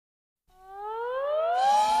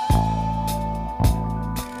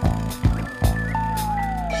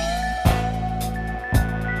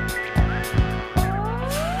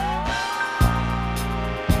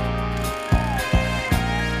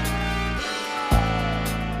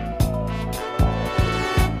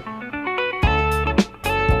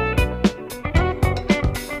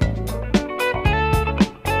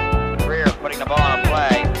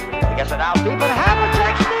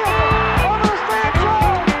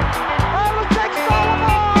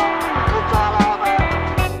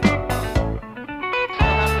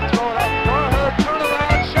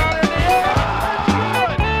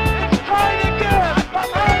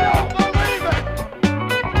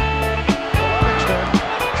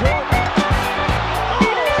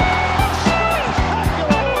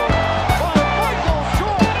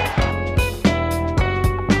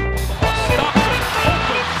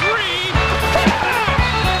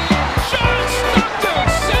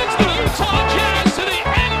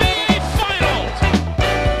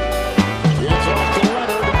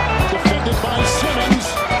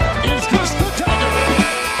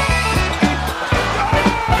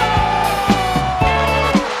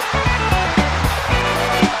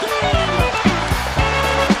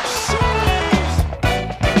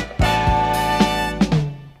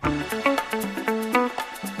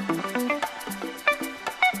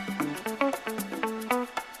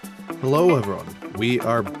We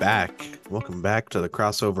are back. Welcome back to the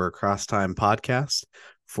Crossover Across Time podcast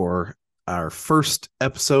for our first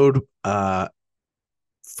episode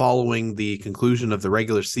following the conclusion of the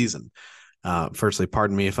regular season. Firstly,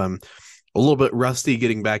 pardon me if I'm a little bit rusty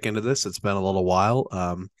getting back into this. It's been a little while.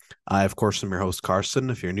 I, of course, am your host,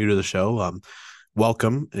 Karston. If you're new to the show,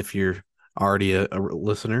 welcome. If you're already a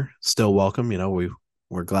listener, still welcome.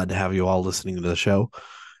 We're glad to have you all listening to the show.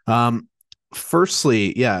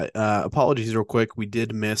 Firstly, apologies real quick. We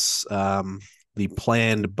did miss the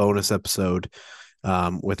planned bonus episode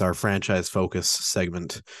with our franchise focus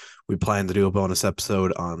segment. We planned to do a bonus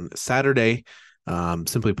episode on Saturday.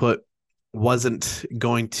 Simply put, I was not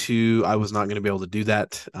going to be able to do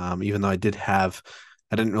that, even though I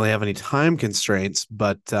didn't really have any time constraints,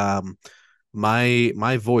 but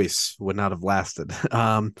my voice would not have lasted.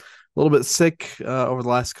 A little bit sick over the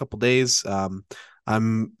last couple days.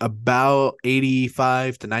 I'm about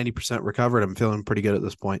 85 to 90% recovered. I'm feeling pretty good at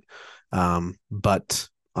this point. But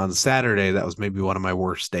on Saturday, that was maybe one of my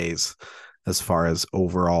worst days as far as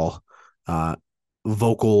overall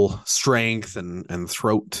vocal strength and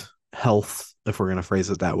throat health, if we're going to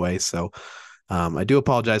phrase it that way. So I do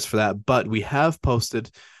apologize for that, but we have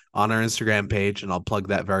posted on our Instagram page, and I'll plug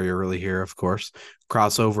that very early here, of course,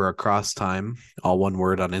 Crossover Across Time, all one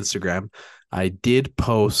word on Instagram.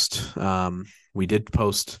 We did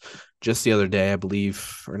post just the other day, I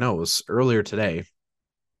believe, or no, it was earlier today,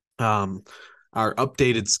 our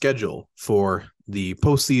updated schedule for the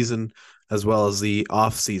postseason as well as the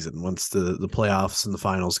off season once the playoffs and the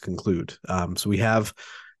finals conclude. So we have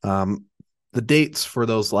the dates for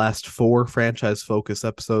those last 4 franchise focus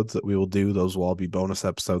episodes that we will do. Those will all be bonus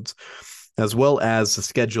episodes, as well as the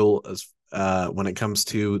schedule as when it comes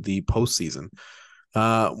to the postseason.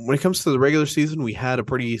 When it comes to the regular season, we had a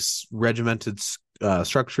pretty regimented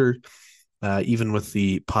structure, even with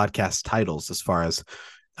the podcast titles, as far as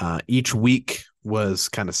each week was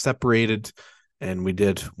kind of separated, and we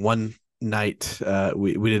did one night.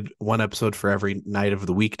 We did one episode for every night of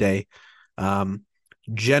the weekday.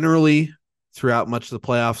 Generally, throughout much of the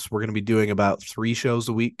playoffs, we're going to be doing about 3 shows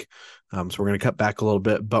a week. So we're going to cut back a little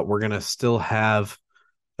bit, but we're going to still have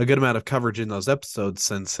a good amount of coverage in those episodes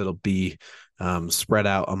since it'll be spread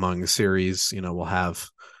out among the series. We'll have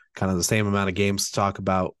kind of the same amount of games to talk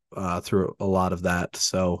about through a lot of that.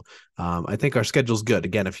 So I think our schedule's good.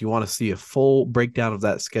 Again, if you want to see a full breakdown of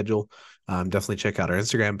that schedule, definitely check out our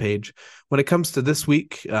Instagram page. When it comes to this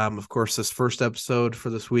week, of course, this first episode for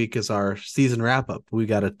this week is our season wrap-up. We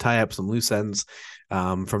got to tie up some loose ends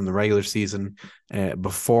from the regular season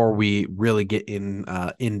before we really get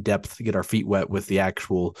in depth, get our feet wet with the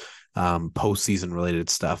actual postseason related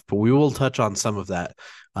stuff. But we will touch on some of that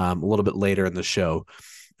a little bit later in the show.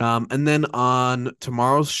 And then on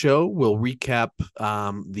tomorrow's show, we'll recap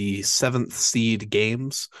the 7th seed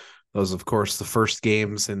games. Those, of course, the first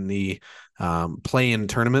games in the play-in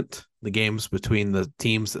tournament, the games between the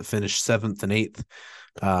teams that finished 7th and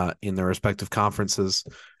 8th in their respective conferences.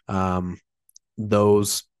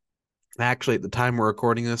 Those actually, at the time we're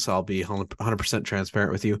recording this, I'll be 100%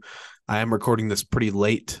 transparent with you. I am recording this pretty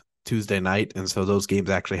late Tuesday night, and so those games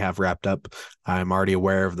actually have wrapped up. I'm already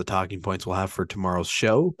aware of the talking points we'll have for tomorrow's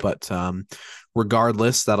show, but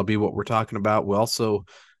regardless, that'll be what we're talking about. We'll also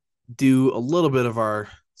do a little bit of our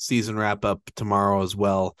season wrap up tomorrow as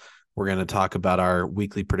well. We're going to talk about our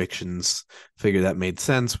weekly predictions. Figure that made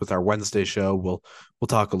sense with our Wednesday show. We'll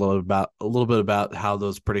talk a little bit about how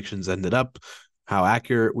those predictions ended up, how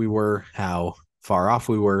accurate we were, how far off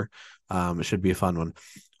we were. It should be a fun one.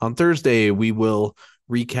 On Thursday, we will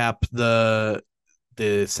recap the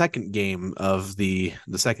second game of the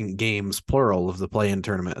second games plural of the play-in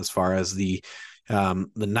tournament, as far as the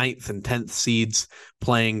 9th and 10th seeds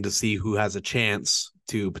playing to see who has a chance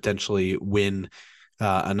to potentially win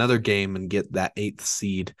another game and get that 8th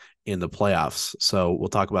seed in the playoffs. So we'll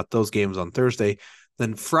talk about those games on Thursday.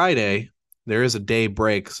 Then Friday, there is a day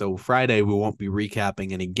break. So Friday, we won't be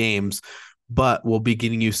recapping any games, but we'll be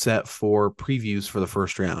getting you set for previews for the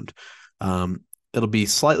first round. It'll be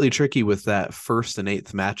slightly tricky with that 1st and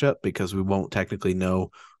 8th matchup because we won't technically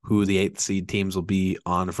know who the 8th seed teams will be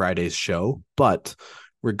on Friday's show. But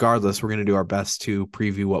regardless, we're going to do our best to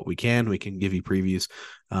preview what we can. We can give you previews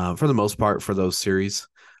for the most part for those series.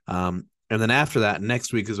 And then after that,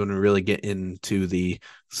 next week is when we really get into the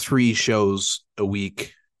 3 shows a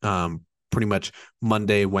week, pretty much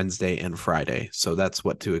Monday, Wednesday, and Friday. So that's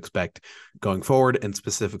what to expect going forward, and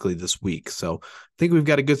specifically this week. So I think we've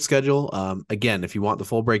got a good schedule. Again, if you want the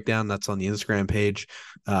full breakdown, that's on the Instagram page.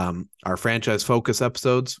 Our franchise focus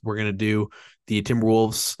episodes, we're going to do the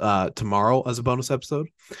Timberwolves tomorrow as a bonus episode.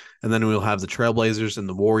 And then we'll have the Trailblazers and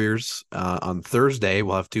the Warriors on Thursday.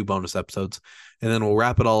 We'll have 2 bonus episodes. And then we'll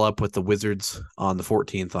wrap it all up with the Wizards on the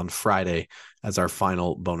 14th on Friday as our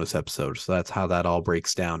final bonus episode. So that's how that all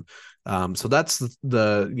breaks down. So that's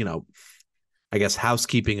the I guess,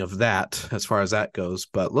 housekeeping of that as far as that goes.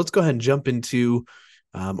 But let's go ahead and jump into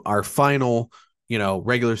our final,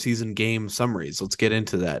 regular season game summaries. Let's get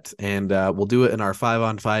into that. And we'll do it in our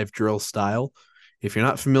 5-on-5 drill style. If you're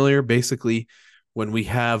not familiar, basically, when we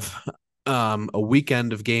have a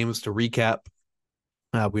weekend of games to recap,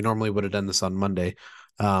 we normally would have done this on Monday.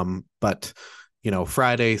 But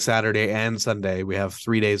Friday, Saturday, and Sunday, we have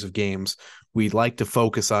 3 days of games. We'd like to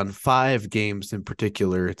focus on 5 games in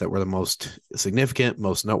particular that were the most significant,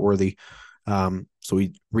 most noteworthy. So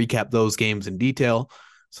we recap those games in detail.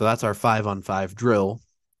 So that's our 5-on-5 drill.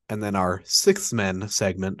 And then our Sixth Men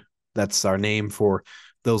segment, that's our name for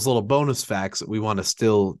those little bonus facts that we want to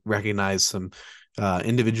still recognize some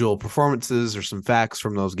individual performances or some facts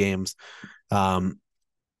from those games.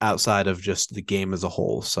 Outside of just the game as a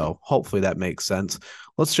whole. So hopefully that makes sense.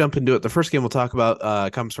 Let's jump into it. The first game we'll talk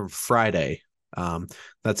about comes from Friday.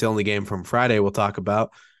 That's the only game from Friday we'll talk about.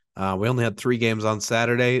 We only had 3 games on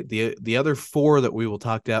Saturday. The other 4 that we will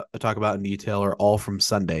talk about in detail are all from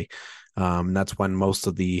Sunday. That's when most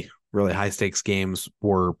of the really high stakes games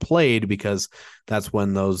were played, because that's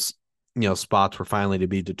when those spots were finally to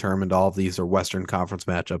be determined. All of these are Western Conference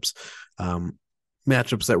matchups.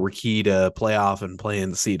 Matchups that were key to playoff and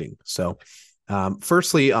play-in seeding. So,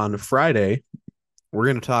 firstly, on Friday, we're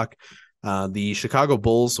going to talk the Chicago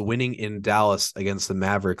Bulls winning in Dallas against the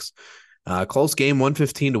Mavericks. Close game,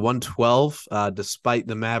 115-112, despite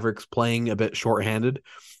the Mavericks playing a bit shorthanded.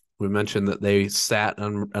 We mentioned that they sat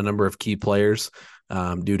on a number of key players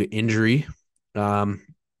due to injury. And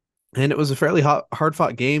it was a fairly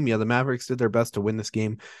hard-fought game. Yeah, the Mavericks did their best to win this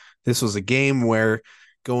game. This was a game where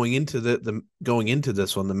going into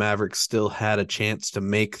this one, the Mavericks still had a chance to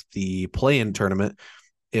make the play-in tournament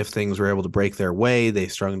if things were able to break their way. They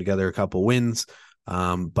strung together a couple wins,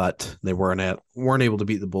 but they weren't able to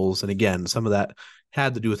beat the Bulls. And again, some of that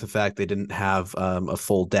had to do with the fact they didn't have a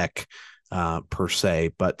full deck per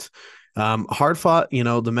se. But hard fought.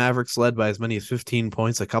 The Mavericks led by as many as 15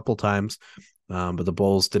 points a couple times, but the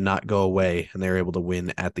Bulls did not go away, and they were able to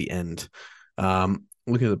win at the end.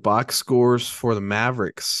 Looking at the box scores for the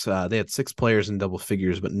Mavericks, they had 6 players in double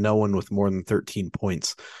figures, but no one with more than 13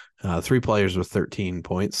 points. 3 players with 13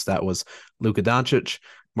 points. That was Luka Doncic,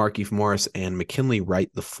 Markieff Morris, and McKinley Wright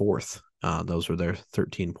IV. Those were their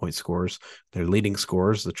 13-point scores, their leading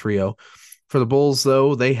scores, the trio. For the Bulls,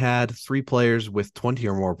 though, they had 3 players with 20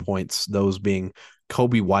 or more points, those being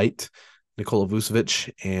Kobe White, Nikola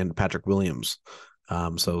Vucevic, and Patrick Williams.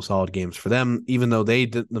 So solid games for them, even though they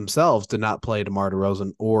themselves did not play DeMar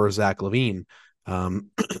DeRozan or Zach LaVine.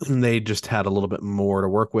 They just had a little bit more to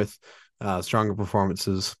work with, stronger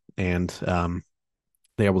performances, and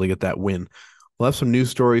they were able to get that win. We'll have some news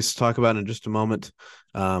stories to talk about in just a moment.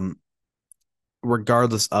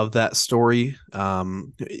 Regardless of that story,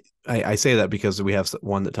 I say that because we have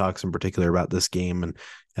one that talks in particular about this game and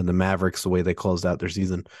the Mavericks, the way they closed out their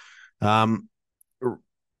season.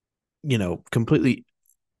 Completely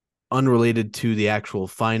unrelated to the actual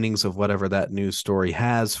findings of whatever that news story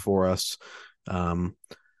has for us.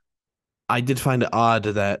 I did find it odd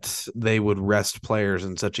that they would rest players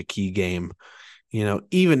in such a key game.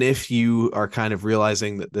 Even if you are kind of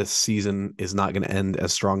realizing that this season is not going to end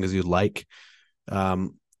as strong as you'd like,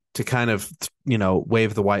 to kind of,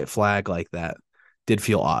 wave the white flag like that did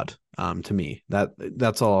feel odd to me.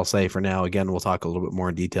 That's all I'll say for now. Again, we'll talk a little bit more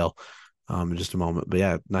in detail in just a moment. But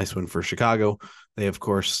yeah, nice win for Chicago. They, of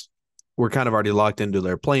course, were kind of already locked into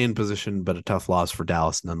their play-in position, but a tough loss for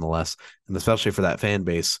Dallas nonetheless. And especially for that fan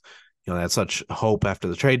base, they had such hope after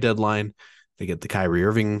the trade deadline. They get the Kyrie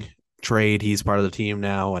Irving trade. He's part of the team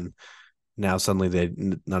now. And now suddenly they're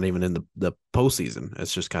not even in the postseason.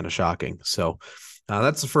 It's just kind of shocking. So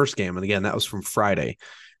that's the first game. And again, that was from Friday.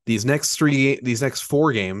 These next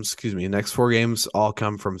 4 games all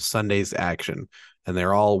come from Sunday's action, and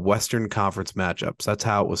they're all Western Conference matchups. That's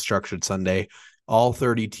how it was structured Sunday. All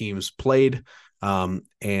 30 teams played,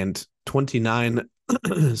 and 14 of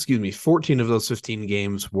those 15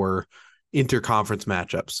 games were interconference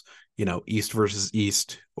matchups, East versus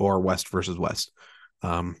East or West versus West.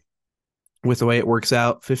 With the way it works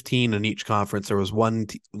out, 15 in each conference. There was one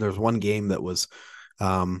game that was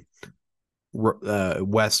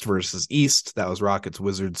West versus East. That was Rockets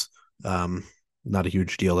Wizards. Not a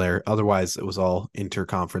huge deal there. Otherwise, it was all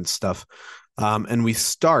interconference stuff. And we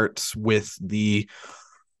start with the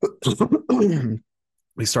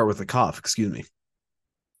We start with the cough, excuse me.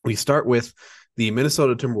 We start with the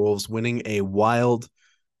Minnesota Timberwolves winning a wild,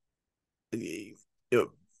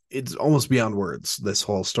 it's almost beyond words, this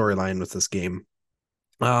whole storyline with this game.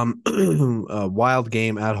 A wild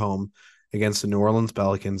game at home against the New Orleans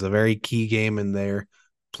Pelicans, a very key game in their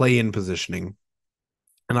play-in positioning.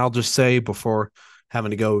 And I'll just say, before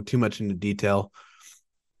having to go too much into detail,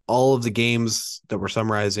 all of the games that we're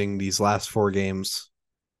summarizing, these last 4 games,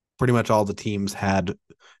 pretty much all the teams had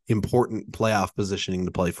important playoff positioning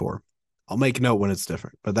to play for. I'll make note when it's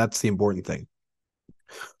different, but that's the important thing.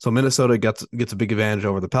 So Minnesota gets a big advantage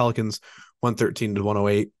over the Pelicans,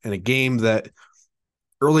 113-108, in a game that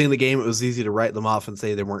early in the game, it was easy to write them off and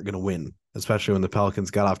say they weren't going to win, especially when the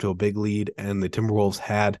Pelicans got off to a big lead and the Timberwolves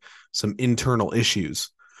had some internal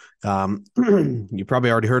issues. You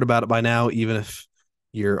probably already heard about it by now, even if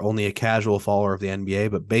you're only a casual follower of the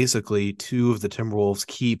NBA, but basically 2 of the Timberwolves'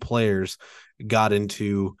 key players got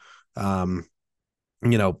into,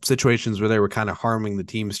 situations where they were kind of harming the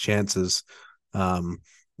team's chances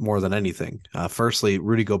more than anything. Firstly,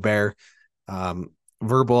 Rudy Gobert,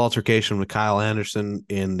 verbal altercation with Kyle Anderson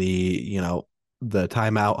in the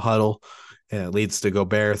timeout huddle, and it leads to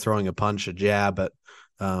Gobert throwing a punch, a jab at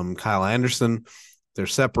Kyle Anderson. They're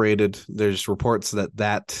separated. There's reports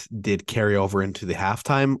that did carry over into the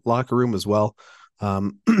halftime locker room as well.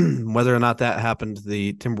 Whether or not that happened,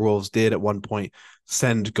 the Timberwolves did at one point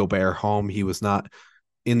send Gobert home. He was not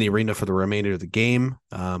in the arena for the remainder of the game.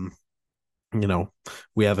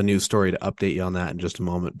 We have a news story to update you on that in just a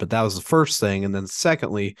moment. But that was the first thing. And then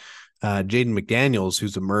secondly, Jaden McDaniels,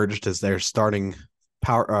 who's emerged as their starting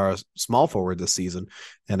small forward this season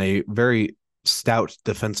and a very stout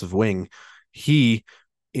defensive wing, he,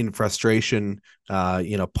 in frustration,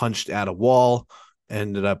 punched at a wall,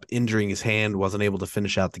 ended up injuring his hand, wasn't able to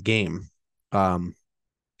finish out the game.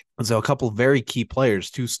 So a couple of very key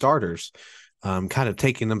players, 2 starters, kind of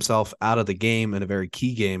taking themselves out of the game in a very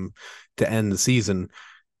key game to end the season,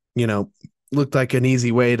 looked like an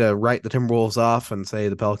easy way to write the Timberwolves off and say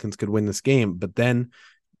the Pelicans could win this game. But then,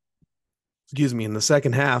 in the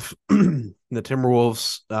second half, the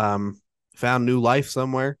Timberwolves found new life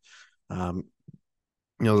somewhere. The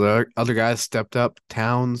other guys stepped up,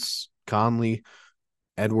 Towns, Conley,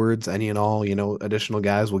 Edwards, any and all, additional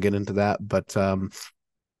guys. We'll get into that. But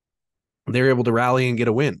they were able to rally and get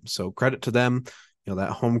a win. So credit to them.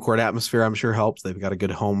 That home court atmosphere, I'm sure, helps. They've got a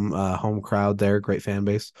good home crowd there, great fan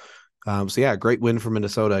base. Great win for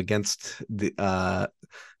Minnesota against the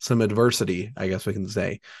some adversity, I guess we can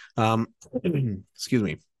say. Excuse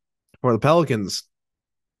me. For the Pelicans,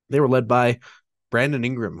 they were led by Brandon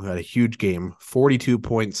Ingram, who had a huge game, 42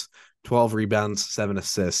 points, 12 rebounds, 7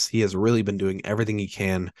 assists. He has really been doing everything he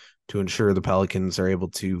can to ensure the Pelicans are able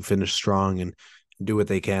to finish strong and do what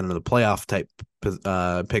they can in the playoff type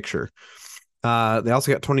picture. They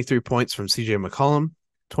also got 23 points from CJ McCollum,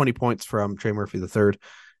 20 points from Trey Murphy III,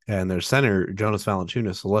 and their center, Jonas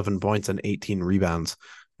Valanciunas, 11 points and 18 rebounds.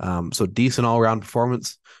 So decent all-around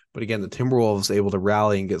performance. But again, the Timberwolves able to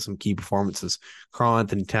rally and get some key performances.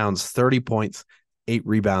 Karl-Anthony Towns, 30 points, 8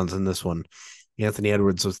 rebounds in this one. Anthony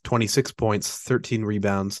Edwards with 26 points, 13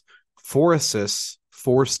 rebounds, 4 assists,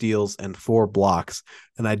 4 steals, and 4 blocks.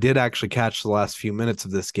 And I did actually catch the last few minutes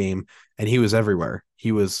of this game, and he was everywhere.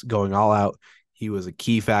 He was going all out. He was a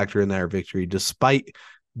key factor in their victory, despite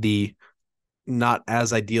the not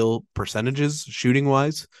as ideal percentages shooting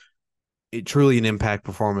wise. It truly an impact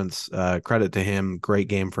performance. Credit to him. Great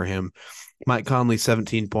game for him. Mike Conley,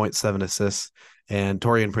 17 points, 7 assists, and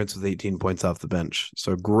Taurean Prince with 18 points off the bench.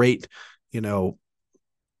 So great,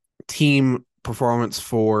 team performance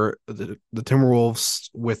for the Timberwolves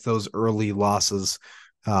with those early losses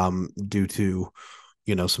due to,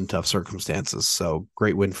 some tough circumstances. So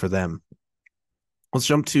great win for them. Let's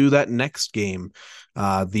jump to that next game.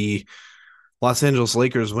 The Los Angeles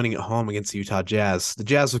Lakers winning at home against the Utah Jazz. The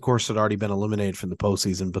Jazz, of course, had already been eliminated from the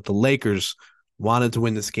postseason, but the Lakers wanted to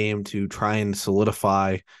win this game to try and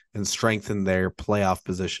solidify and strengthen their playoff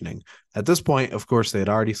positioning. At this point, of course, they had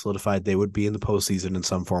already solidified they would be in the postseason in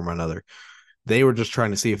some form or another. They were just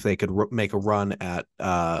trying to see if they could make a run at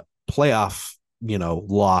playoff,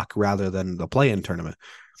 lock rather than the play-in tournament.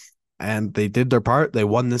 And they did their part. They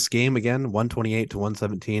won this game again,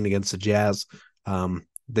 128-117 against the Jazz.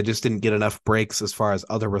 They just didn't get enough breaks as far as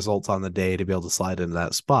other results on the day to be able to slide into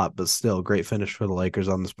that spot, but still great finish for the Lakers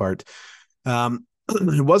on this part.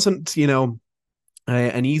 It wasn't,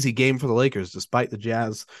 an easy game for the Lakers, despite the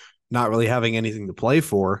Jazz not really having anything to play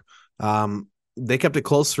for. They kept it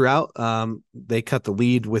close throughout. They cut the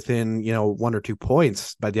lead within, 1 or 2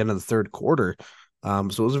 points by the end of the third quarter. So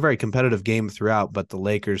it was a very competitive game throughout, but the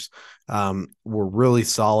Lakers were really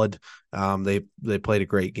solid. They played a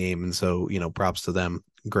great game, and so props to them.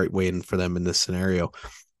 Great win for them in this scenario.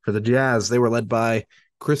 For the Jazz, they were led by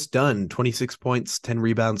Chris Dunn, 26 points, 10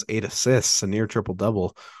 rebounds, 8 assists, a near triple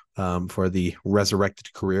double for the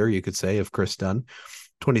resurrected career, you could say, of Chris Dunn.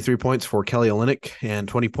 23 points for Kelly Olynyk and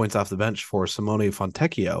 20 points off the bench for Simone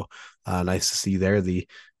Fontecchio. Nice to see there the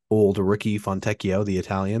old rookie Fontecchio, the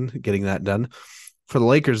Italian, getting that done. For the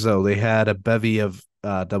Lakers, though, they had a bevy of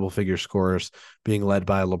double-figure scorers being led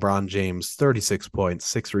by LeBron James, 36 points,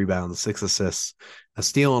 6 rebounds, 6 assists, a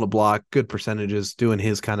steal and a block, good percentages, doing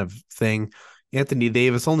his kind of thing. Anthony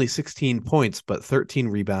Davis, only 16 points, but 13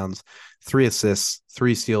 rebounds, 3 assists,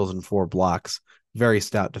 3 steals, and 4 blocks. Very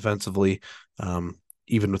stout defensively.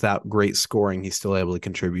 Even without great scoring, he's still able to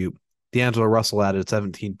contribute. D'Angelo Russell added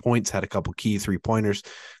 17 points, had a couple key three-pointers,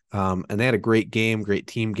 and they had a great game, great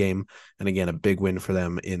team game, and again, a big win for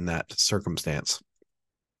them in that circumstance.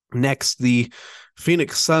 Next, the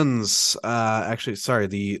Phoenix Suns,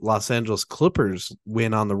 the Los Angeles Clippers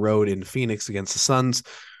win on the road in Phoenix against the Suns,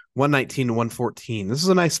 119 to 114. This is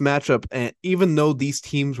a nice matchup, and even though these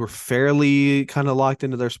teams were fairly kind of locked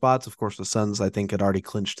into their spots, of course, the Suns, I think, had already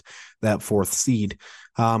clinched that 4th seed.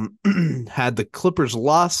 Had the Clippers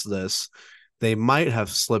lost this, they might have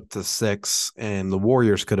slipped to 6, and the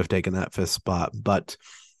Warriors could have taken that 5th spot. But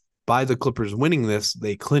by the Clippers winning this,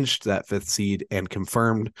 they clinched that 5th seed and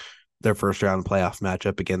confirmed their first round playoff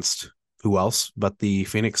matchup against who else but the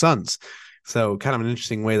Phoenix Suns. So kind of an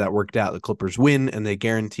interesting way that worked out. The Clippers win, and they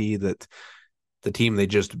guarantee that the team they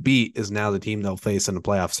just beat is now the team they'll face in a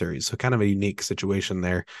playoff series. So kind of a unique situation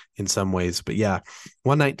there in some ways. But yeah,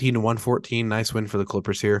 119 to 114, nice win for the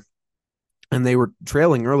Clippers here. And they were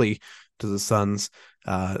trailing early to the Suns.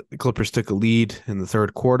 The Clippers took a lead in the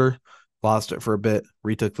 3rd quarter, lost it for a bit,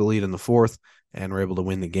 retook the lead in the 4th, and were able to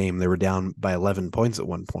win the game. They were down by 11 points at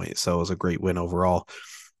one point, so it was a great win overall.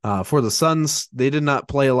 For the Suns, they did not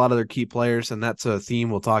play a lot of their key players, and that's a theme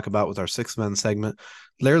we'll talk about with our 6-man segment.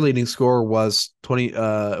 Their leading scorer was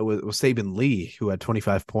Saban Lee, who had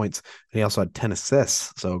 25 points, and he also had 10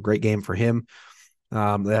 assists. So great game for him. They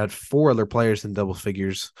had 4 other players in double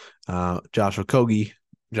figures: Josh Okogie,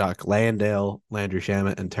 Jock Landale, Landry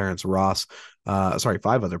Shamet, and Terrence Ross. 5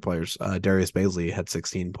 other players. Darius Baisley had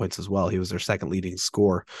 16 points as well. He was their 2nd leading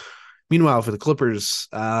scorer. Meanwhile, for the Clippers,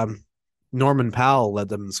 Norman Powell led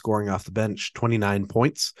them in scoring off the bench, 29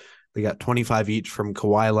 points. They got 25 each from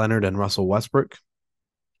Kawhi Leonard and Russell Westbrook.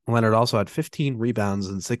 Leonard also had 15 rebounds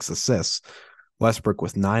and 6 assists. Westbrook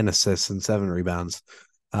with 9 assists and 7 rebounds.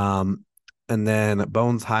 And then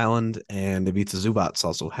Bones Highland and Ivica Zubac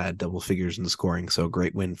also had double figures in scoring. So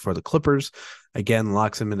great win for the Clippers. Again,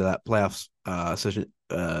 locks them into that playoffs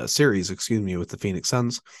series, with the Phoenix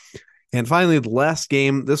Suns. And finally, the last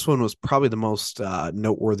game, this one was probably the most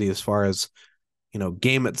noteworthy as far as,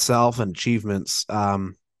 game itself and achievements.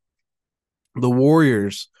 The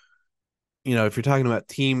Warriors, if you're talking about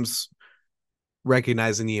teams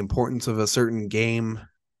recognizing the importance of a certain game,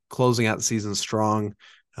 closing out the season strong,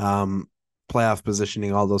 playoff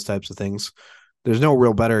positioning, all those types of things, there's no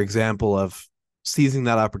real better example of seizing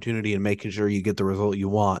that opportunity and making sure you get the result you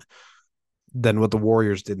want than what the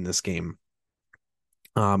Warriors did in this game.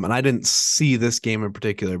 And I didn't see this game in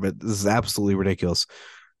particular, but this is absolutely ridiculous.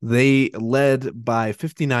 They led by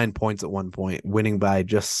 59 points at one point, winning by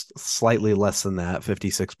just slightly less than that,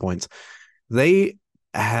 56 points. They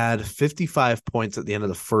had 55 points at the end of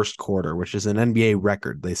the 1st quarter, which is an NBA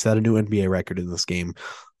record. They set a new NBA record in this game,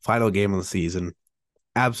 final game of the season.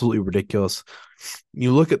 Absolutely ridiculous.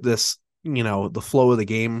 You look at this, the flow of the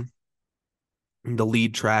game, the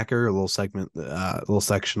lead tracker, a little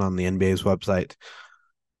section on the NBA's website.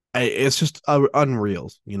 It's just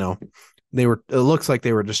unreal. It looks like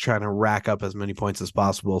they were just trying to rack up as many points as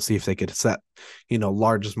possible, see if they could set,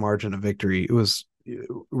 largest margin of victory. It was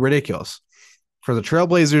ridiculous. For the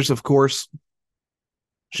Trailblazers, of course,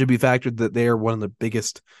 should be factored that they are one of the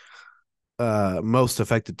biggest, most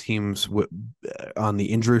affected teams on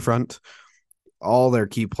the injury front. All their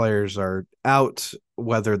key players are out,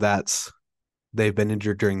 whether that's they've been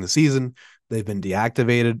injured during the season, they've been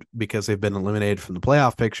deactivated because they've been eliminated from the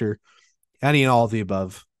playoff picture, any and all of the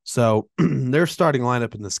above. So their starting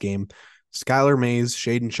lineup in this game: Skylar Mays,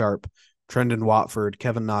 Shaden Sharp, Trendon Watford,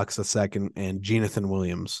 Kevin Knox II, and Jonathan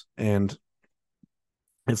Williams. And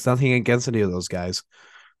it's nothing against any of those guys,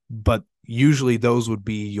 but usually those would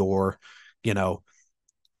be your,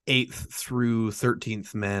 8th through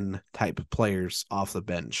 13th men type of players off the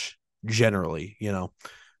bench, generally,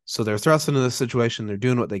 So they're thrust into this situation. They're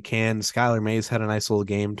doing what they can. Skylar Mays had a nice little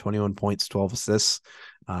game, 21 points, 12 assists.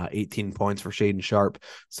 18 points for Shaden Sharp,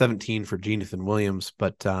 17 for Jonathan Williams.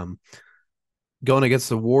 But going against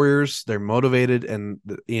the Warriors, they're motivated, and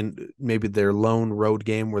in maybe their lone road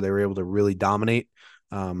game where they were able to really dominate,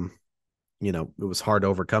 it was hard to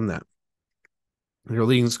overcome that. Their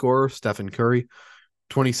leading scorer, Stephen Curry,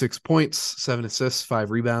 26 points, 7 assists,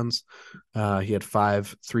 5 rebounds. He had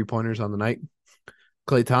 5 3-pointers on the night.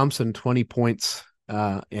 Klay Thompson, 20 points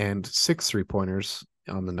and 6 3-pointers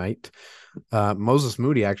on the night. Moses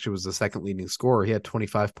Moody actually was the second leading scorer. He had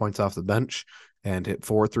 25 points off the bench and hit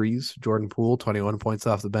 4 threes. Jordan Poole, 21 points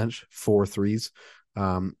off the bench, 4 threes.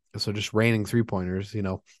 So just raining 3-pointers,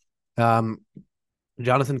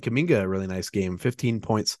 Jonathan Kuminga, a really nice game, 15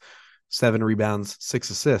 points, 7 rebounds, 6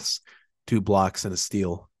 assists, 2 blocks, and a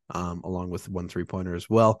steal, along with 1 3-pointer as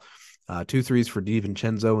well. 2 threes for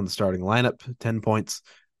DiVincenzo in the starting lineup, 10 points,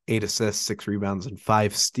 8 assists, 6 rebounds, and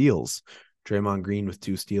 5 steals. Draymond Green with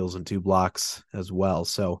 2 steals and 2 blocks as well.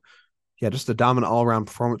 So, yeah, just a dominant all-around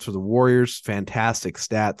performance for the Warriors. Fantastic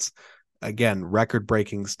stats. Again,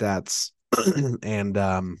 record-breaking stats. And,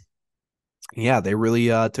 they really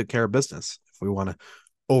took care of business, if we want to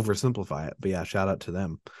oversimplify it. But, yeah, shout out to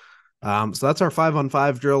them. So that's our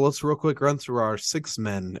 5-on-5 drill. Let's real quick run through our 6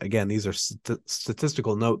 men. Again, these are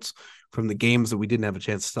statistical notes from the games that we didn't have a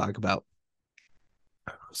chance to talk about.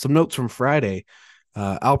 Some notes from Friday.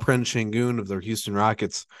 Alperen Sengun of the Houston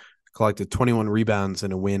Rockets collected 21 rebounds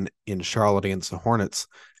in a win in Charlotte against the Hornets.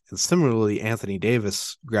 And similarly, Anthony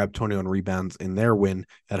Davis grabbed 21 rebounds in their win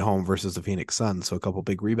at home versus the Phoenix Suns. So a couple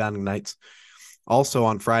big rebounding nights. Also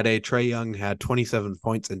on Friday, Trae Young had 27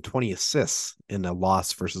 points and 20 assists in a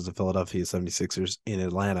loss versus the Philadelphia 76ers in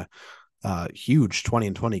Atlanta. Huge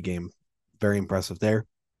 20-20 game. Very impressive there.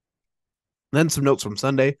 Then some notes from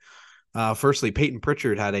Sunday. Firstly, Peyton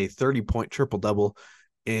Pritchard had a 30-point triple-double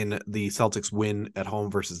in the Celtics win at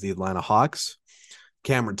home versus the Atlanta Hawks.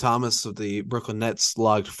 Cameron Thomas of the Brooklyn Nets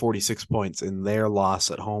logged 46 points in their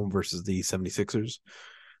loss at home versus the 76ers.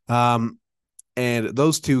 And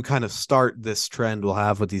those two kind of start this trend we'll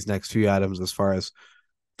have with these next few items as far as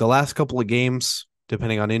the last couple of games,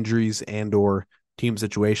 depending on injuries and or team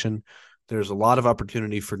situation. There's a lot of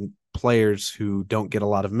opportunity for players who don't get a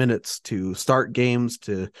lot of minutes to start games,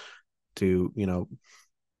 to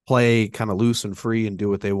play kind of loose and free and do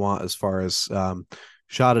what they want as far as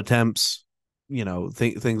shot attempts,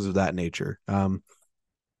 things of that nature. And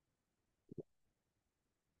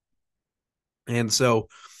so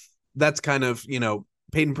that's kind of,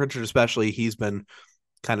 Peyton Pritchard especially, he's been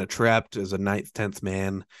kind of trapped as a 9th, 10th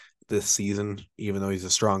man this season, even though he's a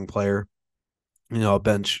strong player,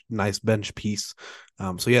 a nice bench piece.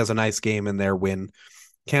 So he has a nice game in their win.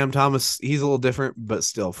 Cam Thomas, he's a little different, but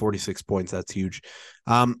still 46 points. That's huge.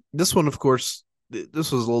 This one, of course,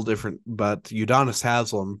 this was a little different, but Udonis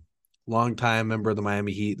Haslem, longtime member of the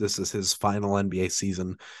Miami Heat. This is his final NBA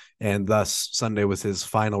season, and thus Sunday was his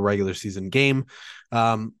final regular season game.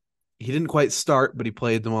 He didn't quite start, but he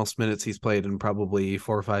played the most minutes he's played in probably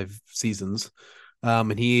 4 or 5 seasons.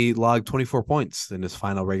 And he logged 24 points in his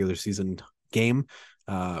final regular season game,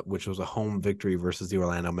 which was a home victory versus the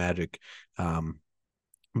Orlando Magic.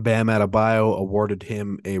 Bam Adebayo awarded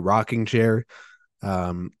him a rocking chair.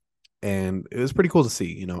 And it was pretty cool to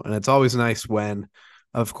see, and it's always nice when,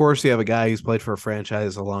 of course, you have a guy who's played for a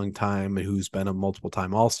franchise a long time and who's been a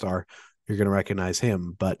multiple-time All-Star. You're going to recognize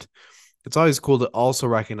him, but it's always cool to also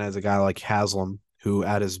recognize a guy like Haslem, who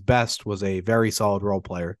at his best was a very solid role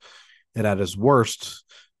player, and at his worst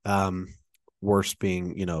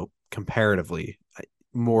being, comparatively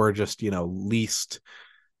more just, least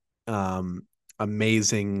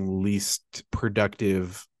amazing, least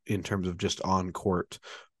productive in terms of just on-court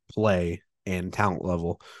play and talent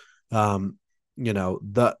level.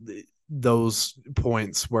 Those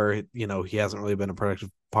points where, he hasn't really been a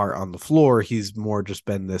productive part on the floor. He's more just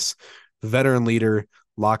been this veteran leader,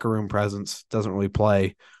 locker room presence, doesn't really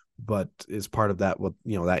play, but is part of that,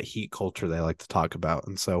 that Heat culture they like to talk about.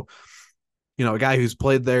 And so, a guy who's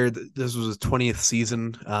played there, this was his 20th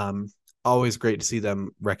season. Always great to see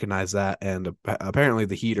them recognize that. And apparently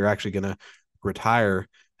the Heat are actually going to retire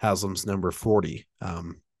Haslem's number 40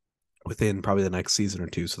 within probably the next season or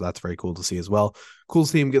two. So that's very cool to see as well. Cool to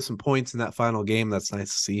see him get some points in that final game. That's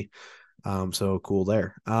nice to see. So cool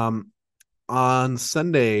there. On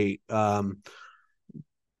Sunday,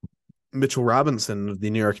 Mitchell Robinson of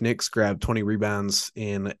the New York Knicks grabbed 20 rebounds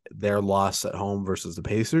in their loss at home versus the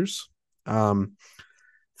Pacers.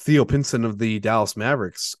 Theo Pinson of the Dallas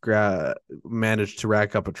Mavericks managed to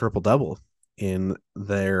rack up a triple-double in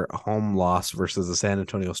their home loss versus the San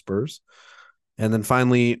Antonio Spurs. And then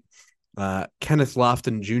finally, Kenneth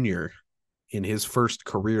Lofton Jr. in his first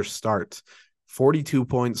career start 42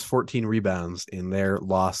 points, 14 rebounds in their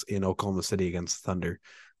loss in Oklahoma City against the Thunder.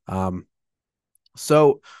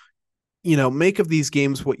 So, make of these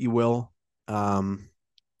games what you will.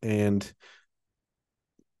 And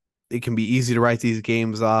it can be easy to write these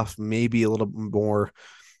games off, maybe a little more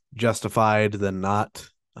justified than not.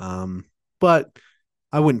 But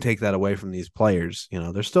I wouldn't take that away from these players.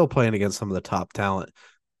 They're still playing against some of the top talent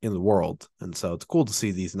in the world. And so it's cool to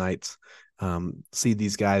see these nights, see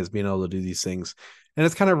these guys being able to do these things. And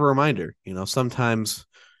it's kind of a reminder, sometimes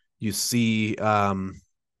you see,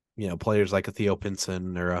 players like a Theo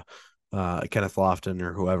Pinson or a Kenneth Lofton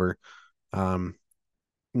or whoever,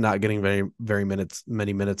 not getting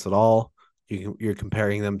many minutes at all. You're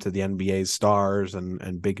comparing them to the NBA's stars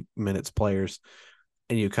and big minutes players.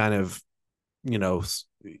 And you kind of,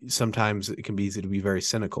 sometimes it can be easy to be very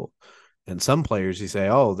cynical. And some players you say,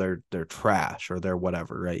 oh, they're trash or they're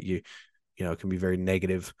whatever, right? It can be very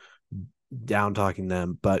negative, down talking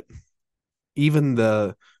them. But even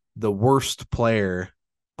the worst player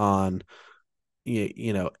on,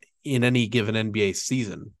 in any given NBA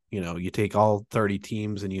season, you take all 30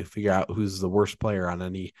 teams and you figure out who's the worst player on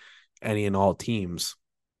any and all teams.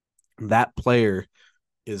 That player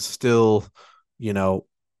is still,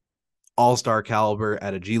 all-star caliber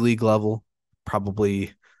at a G League level,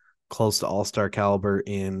 probably close to all-star caliber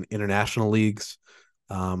in international leagues.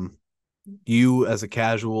 You as a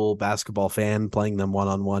casual basketball fan playing them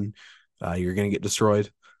one-on-one, you're going to get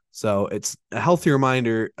destroyed. So it's a healthy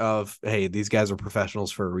reminder of, hey, these guys are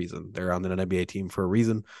professionals for a reason. They're on an NBA team for a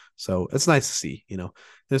reason. So it's nice to see, and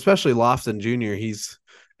especially Lofton Jr. He's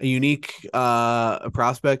a unique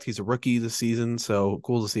prospect. He's a rookie this season. So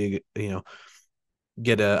cool to see,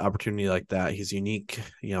 get an opportunity like that. He's unique,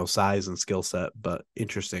 size and skill set, but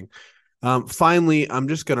interesting. Finally, I'm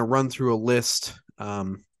just going to run through a list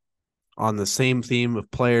on the same theme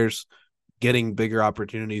of players getting bigger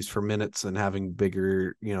opportunities for minutes and having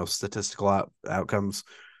bigger, statistical outcomes.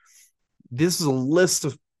 This is a list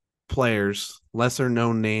of players, lesser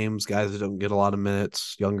known names, guys that don't get a lot of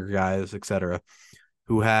minutes, younger guys, etc.,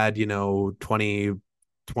 who had, 20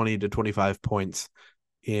 to 25 points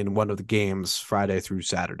in one of the games Friday through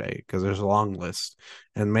Saturday, because there's a long list.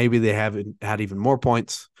 And maybe they haven't had even more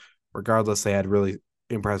points. Regardless, they had really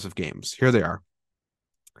impressive games. Here they are.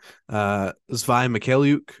 Svai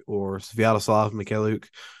Mikhailiuk or Sviatoslav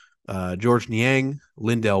Mikhailiuk, George Niang,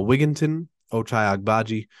 Lindell Wigginton, Ochai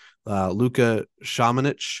Agbaji, Luka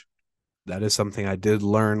Šamanić. That is something I did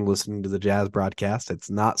learn listening to the Jazz broadcast. It's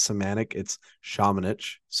not Semantic, it's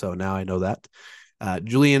Šamanić. So now I know that.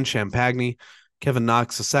 Julian Champagny, Kevin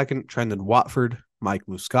Knox II, Trendon Watford, Mike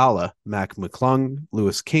Muscala, Mac McClung,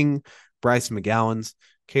 Lewis King, Bryce McGowans,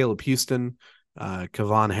 Caleb Houston,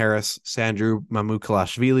 Kevon Harris, Sandru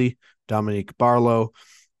Mamukelashvili, Dominique Barlow,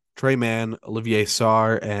 Trey Mann, Olivier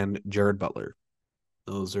Sarr, and Jared Butler.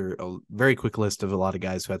 Those are a very quick list of a lot of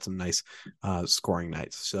guys who had some nice scoring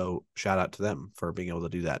nights. So shout out to them for being able to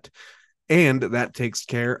do that. And that takes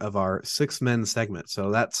care of our 6 men segment. So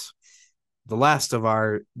that's the last of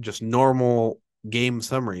our just normal game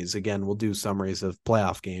summaries. Again, we'll do summaries of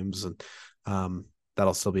playoff games, and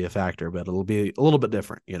that'll still be a factor, but it'll be a little bit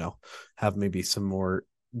different, have maybe some more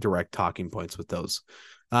direct talking points with those.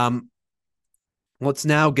 Let's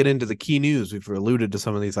now get into the key news. We've alluded to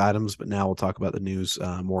some of these items, but now we'll talk about the news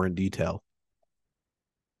more in detail.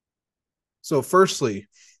 So firstly,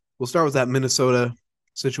 we'll start with that Minnesota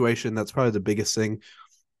situation. That's probably the biggest thing.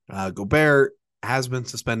 Gobert has been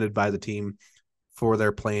suspended by the team for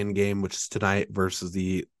their play-in game, which is tonight versus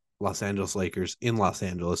the Los Angeles Lakers in Los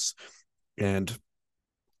Angeles. And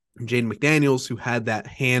Jaden McDaniels, who had that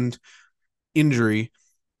hand injury,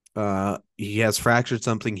 he has fractured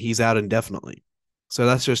something. He's out indefinitely. So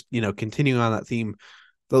that's just, continuing on that theme.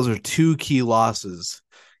 Those are 2 key losses,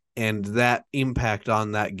 and that impact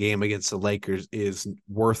on that game against the Lakers is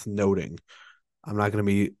worth noting. I'm not going to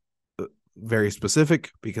be very specific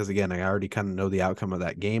because, again, I already kind of know the outcome of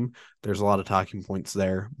that game. There's a lot of talking points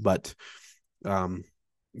there, but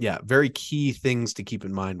very key things to keep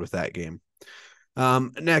in mind with that game.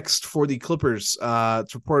 Next, for the Clippers,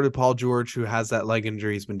 it's reported Paul George, who has that leg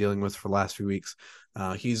injury he's been dealing with for the last few weeks,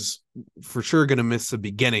 he's for sure going to miss the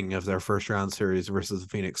beginning of their first round series versus the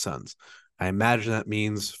Phoenix Suns. I imagine that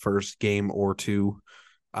means first game or 2.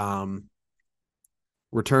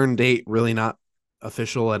 Return date really not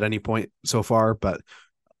official at any point so far, but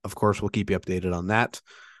of course we'll keep you updated on that.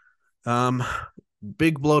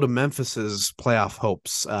 Big blow to Memphis's playoff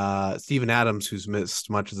hopes. Steven Adams, who's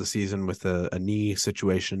missed much of the season with a knee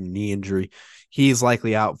situation, knee injury, he's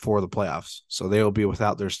likely out for the playoffs. So they will be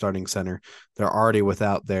without their starting center. They're already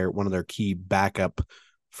without one of their key backup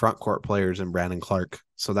front court players in Brandon Clark.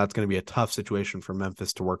 So that's going to be a tough situation for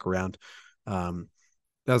Memphis to work around.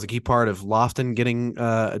 That was a key part of Lofton getting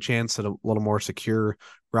a chance at a little more secure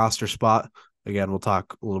roster spot. Again, we'll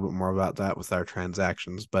talk a little bit more about that with our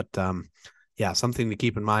transactions, but yeah, something to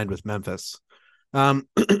keep in mind with Memphis.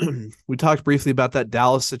 We talked briefly about that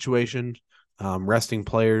Dallas situation, resting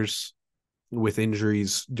players with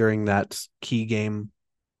injuries during that key game.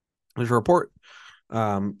 There's a report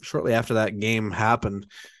shortly after that game happened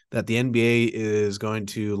that the NBA is going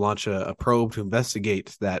to launch a probe to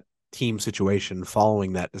investigate that team situation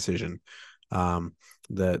following that decision.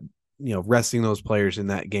 The resting those players in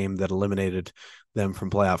that game that eliminated them from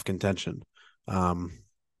playoff contention.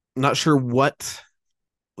 Not sure what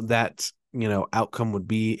that outcome would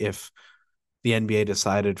be if the NBA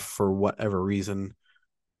decided for whatever reason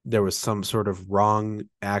there was some sort of wrong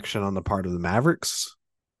action on the part of the Mavericks.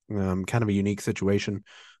 Kind of a unique situation.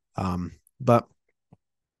 But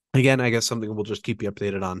again, I guess something we'll just keep you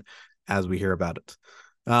updated on as we hear about it.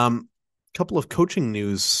 Couple of coaching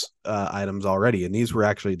news items already, and these were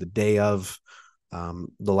actually the day of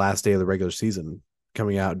the last day of the regular season,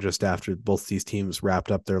 coming out just after both these teams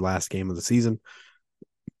wrapped up their last game of the season.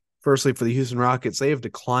 Firstly, for the Houston Rockets, they have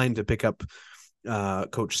declined to pick up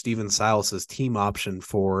Coach Steven Silas's team option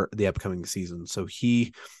for the upcoming season. So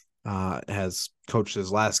he has coached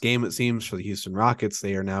his last game, it seems, for the Houston Rockets.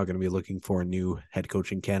 They are now going to be looking for a new head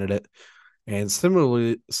coaching candidate. And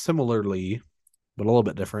similarly, but a little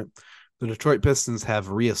bit different, the Detroit Pistons have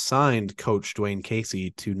reassigned Coach Dwayne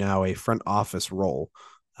Casey to now a front office role.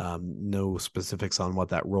 No specifics on what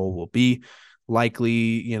that role will be.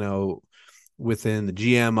 Likely, within the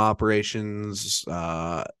GM operations,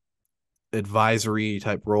 advisory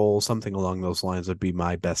type role, something along those lines would be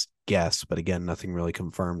my best guess. But again, nothing really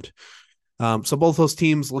confirmed. So both those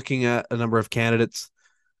teams looking at a number of candidates.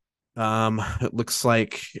 It looks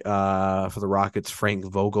like for the Rockets, Frank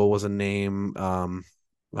Vogel was a name.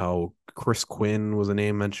 Chris Quinn was a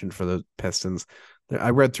name mentioned for the Pistons. I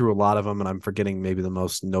read through a lot of them, and I'm forgetting maybe the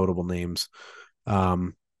most notable names.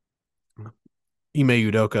 Ime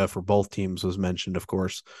Udoka for both teams was mentioned, of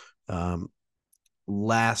course.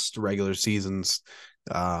 Last regular seasons,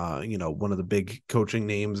 one of the big coaching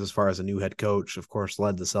names as far as a new head coach, of course,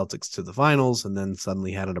 led the Celtics to the finals and then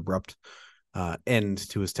suddenly had an abrupt end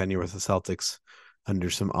to his tenure with the Celtics under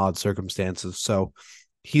some odd circumstances. So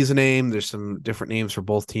he's a name. There's some different names for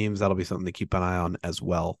both teams. That'll be something to keep an eye on as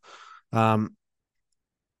well.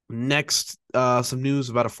 Next, some news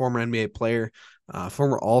about a former NBA player.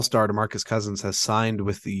 Former All-Star DeMarcus Cousins has signed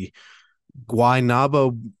with the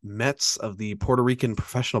Guaynabo Mets of the Puerto Rican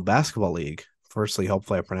Professional Basketball League. Firstly,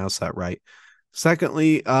 hopefully I pronounced that right.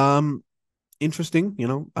 Secondly, interesting.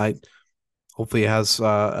 Hopefully he has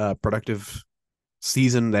a productive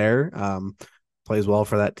season there. Plays well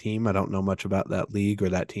for that team. I don't know much about that league or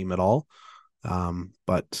that team at all.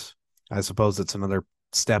 But I suppose it's another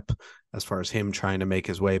step as far as him trying to make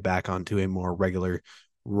his way back onto a more regular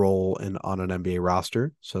role on an NBA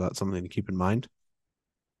roster. So that's something to keep in mind.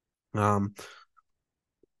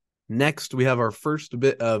 Next, we have our first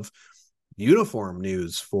bit of uniform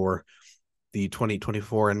news for the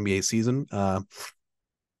 2024 NBA season.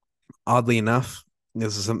 Oddly enough,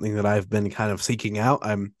 this is something that I've been kind of seeking out.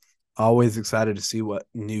 I'm always excited to see what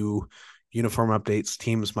new uniform updates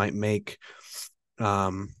teams might make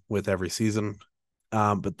with every season.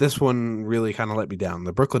 But this one really kind of let me down.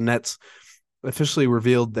 The Brooklyn Nets officially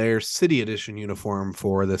revealed their City Edition uniform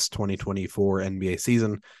for this 2024 NBA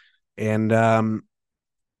season. And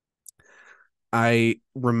I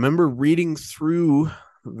remember reading through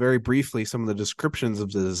very briefly some of the descriptions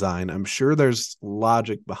of the design. I'm sure there's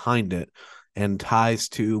logic behind it and ties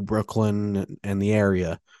to Brooklyn and the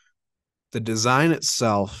area. The design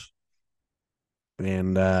itself,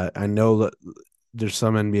 and I know that there's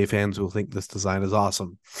some NBA fans who will think this design is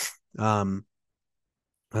awesome. I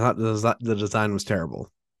thought the design was terrible.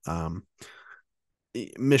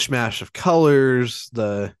 Mishmash of colors,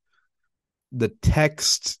 the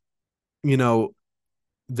text,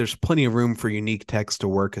 there's plenty of room for unique text to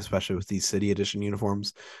work, especially with these City Edition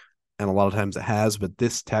uniforms. And a lot of times it has, but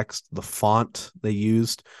this text, the font they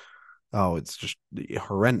used, it's just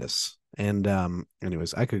horrendous. And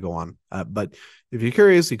anyways, I could go on. But if you're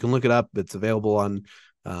curious, you can look it up. It's available on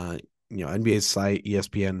NBA's site,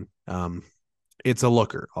 ESPN. It's a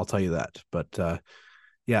looker, I'll tell you that. But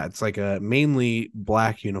yeah, it's like a mainly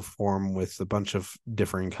black uniform with a bunch of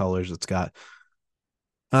differing colors. It's got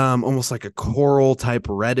almost like a coral type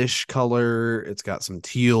reddish color. It's got some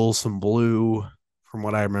teal, some blue, from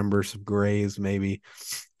what I remember, some grays maybe.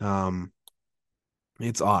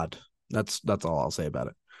 It's odd. That's all I'll say about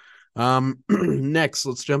it. Next,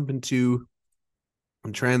 let's jump into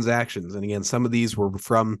transactions. And again, some of these were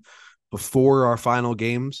from before our final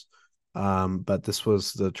games, but this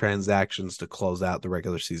was the transactions to close out the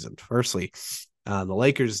regular season. Firstly, the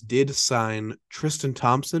Lakers did sign Tristan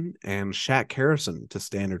Thompson and Shaq Harrison to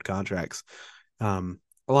standard contracts.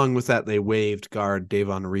 Along with that, they waived guard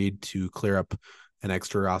Davon Reed to clear up an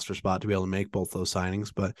extra roster spot to be able to make both those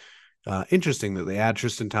signings. But interesting that they add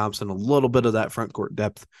Tristan Thompson, a little bit of that front court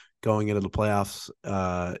depth going into the playoffs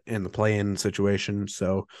in the play-in situation.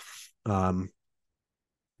 So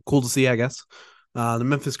cool to see, I guess. The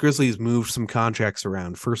Memphis Grizzlies moved some contracts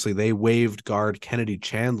around. Firstly, they waived guard Kennedy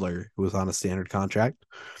Chandler, who was on a standard contract.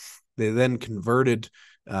 They then converted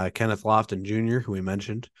Kenneth Lofton Jr., who we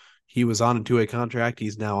mentioned. He was on a two-way contract.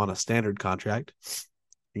 He's now on a standard contract.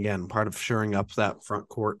 Again, part of shoring up that front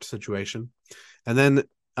court situation. And then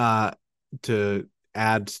to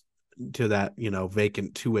add to that,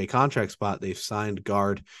 vacant two-way contract spot, they've signed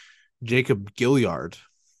guard Jacob Gilyard,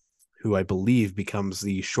 who I believe becomes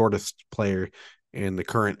the shortest player in the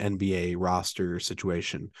current NBA roster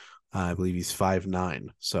situation. I believe he's 5'9".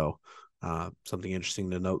 So something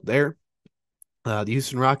interesting to note there. The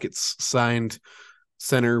Houston Rockets signed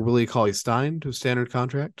center Willie Cauley-Stein to a standard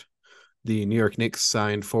contract. The New York Knicks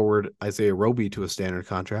signed forward Isaiah Roby to a standard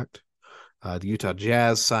contract. The Utah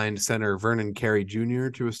Jazz signed center Vernon Carey Jr.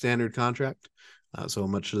 to a standard contract. So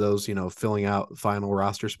much of those, filling out final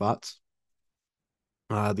roster spots.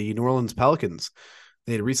 The New Orleans Pelicans,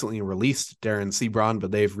 they had recently released Darren Sebron, but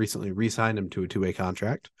they've recently re-signed him to a two-way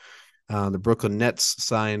contract. The Brooklyn Nets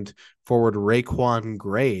signed forward Raekwon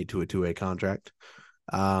Gray to a two-way contract.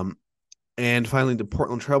 And finally, the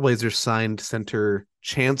Portland Trailblazers signed center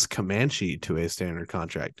Chance Comanche to a standard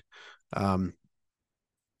contract. A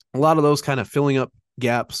lot of those kind of filling up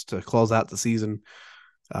gaps to close out the season.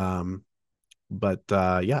 But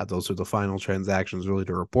those are the final transactions really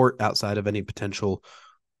to report outside of any potential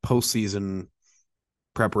postseason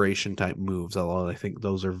preparation type moves, although I think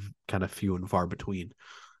those are kind of few and far between.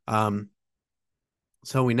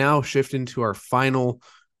 So we now shift into our final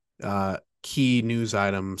key news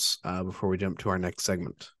items before we jump to our next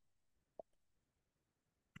segment.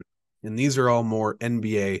 And these are all more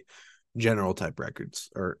NBA general type records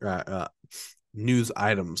or news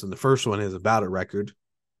items. And the first one is about a record.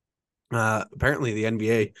 Apparently the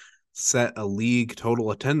NBA set a league total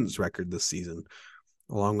attendance record this season,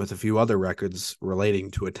 along with a few other records relating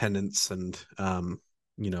to attendance and,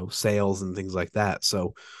 sales and things like that.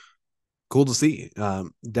 So cool to see.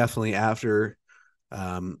 Definitely after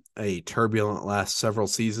a turbulent last several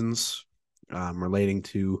seasons relating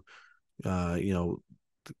to,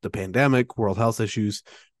 the pandemic, world health issues,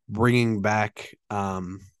 bringing back,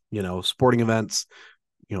 sporting events,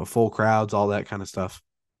 full crowds, all that kind of stuff.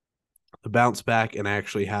 To bounce back and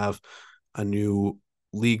actually have a new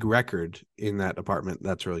league record in that department.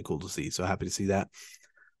 That's really cool to see. So happy to see that.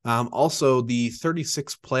 Also, the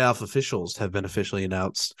 36 playoff officials have been officially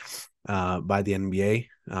announced by the NBA.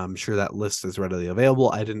 I'm sure that list is readily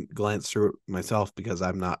available. I didn't glance through it myself because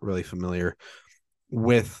I'm not really familiar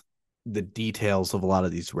with the details of a lot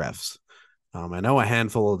of these refs. I know a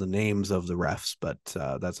handful of the names of the refs, but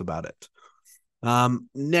that's about it.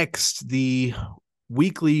 Next, the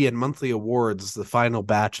weekly and monthly awards, the final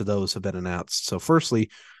batch of those have been announced. So firstly,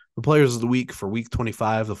 the players of the week for week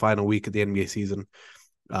 25, the final week of the NBA season.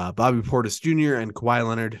 Bobby Portis Jr. and Kawhi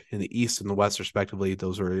Leonard in the East and the West, respectively.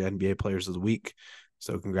 Those were NBA players of the week.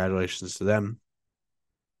 So congratulations to them.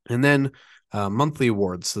 And then monthly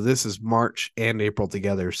awards. So this is March and April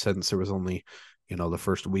together, since there was only, the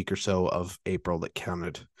first week or so of April that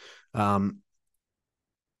counted.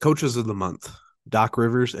 Coaches of the month, Doc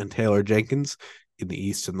Rivers and Taylor Jenkins in the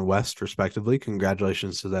East and the West, respectively.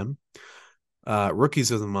 Congratulations to them.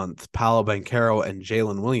 Rookies of the month, Paolo Banchero and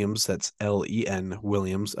Jalen Williams. That's Len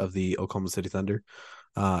Williams of the Oklahoma City Thunder.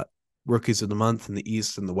 Rookies of the month in the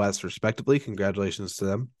East and the West, respectively. Congratulations to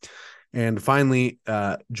them. And finally,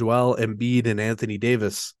 Joel Embiid and Anthony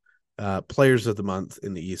Davis, players of the month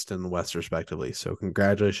in the East and the West, respectively. So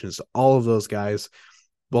congratulations to all of those guys,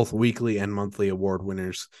 both weekly and monthly award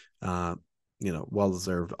winners.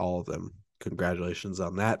 Well-deserved, all of them. Congratulations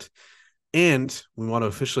on that. And we want to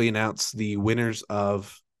officially announce the winners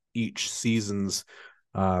of each season's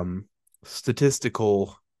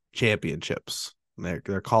statistical championships.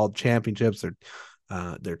 They're called championships.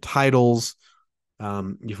 They're titles.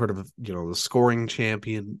 You've heard of, the scoring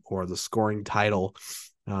champion or the scoring title.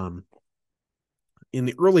 In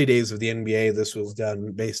the early days of the NBA, this was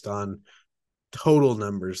done based on total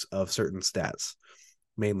numbers of certain stats,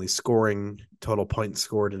 mainly scoring, total points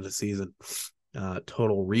scored in a season.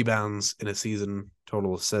 total rebounds in a season,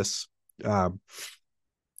 total assists.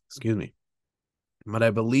 Excuse me. But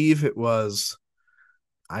I believe it was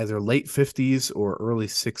either late 50s or early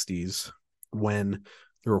 60s when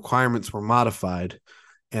the requirements were modified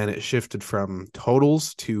and it shifted from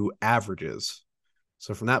totals to averages.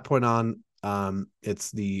 So from that point on,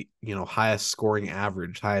 it's the highest scoring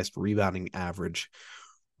average, highest rebounding average,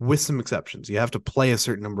 with some exceptions. You have to play a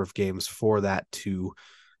certain number of games for that to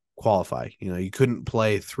qualify. You couldn't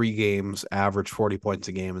play 3 games, average 40 points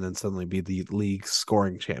a game, and then suddenly be the league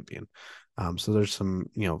scoring champion. So there's some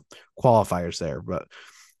qualifiers there, but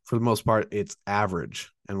for the most part, it's average.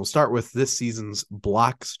 And we'll start with this season's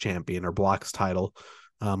blocks champion or blocks title.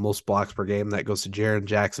 Most blocks per game. That goes to Jaren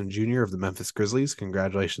Jackson Jr. of the Memphis Grizzlies.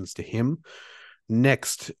 Congratulations to him.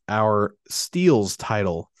 Next, our steals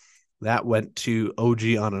title. That went to OG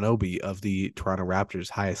Anunoby of the Toronto Raptors,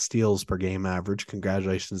 highest steals per game average.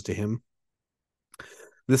 Congratulations to him.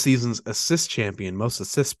 This season's assist champion, most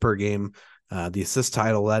assists per game. The assist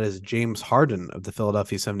title, that is James Harden of the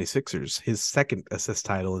Philadelphia 76ers, his second assist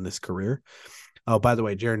title in his career. Oh, by the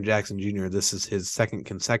way, Jaren Jackson Jr., this is his second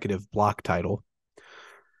consecutive block title.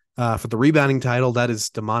 For the rebounding title, that is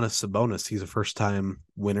Domantas Sabonis. He's a first-time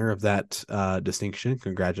winner of that distinction.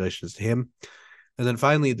 Congratulations to him. And then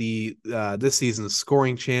finally, this season's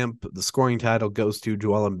scoring champ, the scoring title goes to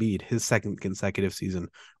Joel Embiid, his second consecutive season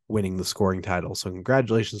winning the scoring title. So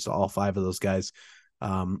congratulations to all 5 of those guys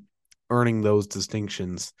earning those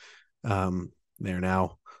distinctions. They're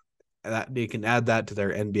now that they can add that to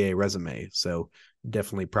their NBA resume. So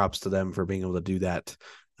definitely props to them for being able to do that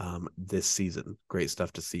this season. Great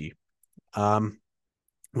stuff to see.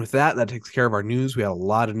 With that takes care of our news. We had a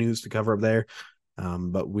lot of news to cover up there,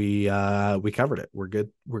 but we covered it. We're good.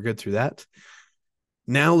 We're good through that.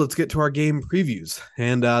 Now let's get to our game previews,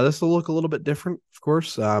 and this will look a little bit different, of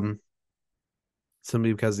course.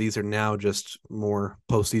 Simply because these are now just more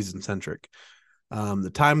postseason centric.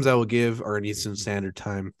 The times I will give are in Eastern Standard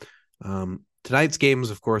Time. Tonight's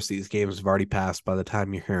games, of course, these games have already passed by the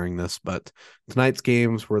time you're hearing this, but tonight's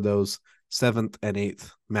games were those 7th and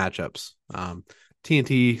 8th matchups.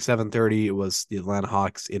 TNT 7:30 was the Atlanta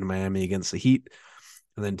Hawks in Miami against the Heat,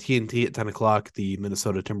 and then TNT at 10 o'clock, the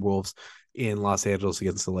Minnesota Timberwolves in Los Angeles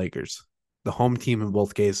against the Lakers. The home team in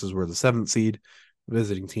both cases were the 7th seed,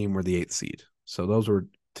 visiting team were the 8th seed. So those were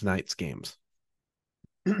tonight's games.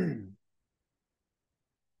 So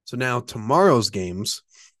now tomorrow's games,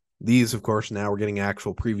 these, of course, now we're getting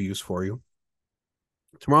actual previews for you.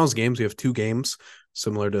 Tomorrow's games, we have 2 games,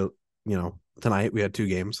 similar to, tonight we had 2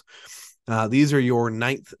 games. These are your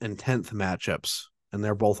 9th and 10th matchups, and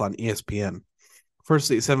they're both on ESPN.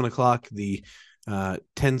 First at 7 o'clock, the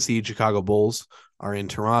 10 seed Chicago Bulls are in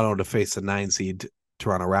Toronto to face the 9 seed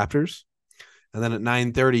Toronto Raptors. And then at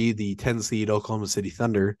 9:30, the 10 seed Oklahoma City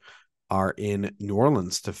Thunder are in New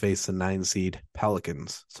Orleans to face the 9 seed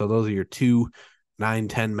Pelicans. So those are your 2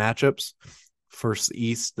 9-10 matchups. First the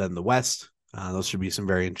East, then the West. Those should be some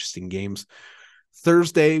very interesting games.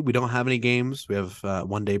 Thursday, we don't have any games. We have a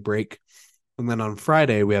 1-day break. And then on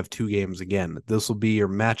Friday, we have 2 games again. This will be your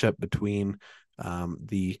matchup between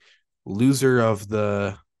the loser of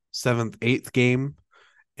the 7th, 8th game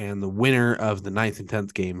and the winner of the 9th and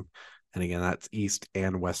 10th game. And again, that's East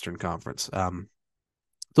and Western Conference.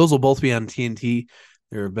 Those will both be on TNT.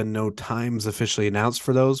 There have been no times officially announced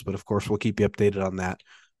for those, but of course, we'll keep you updated on that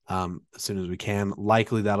as soon as we can.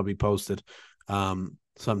 Likely that'll be posted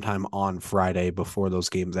sometime on Friday before those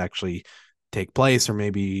games actually take place, or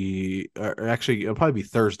actually, it'll probably be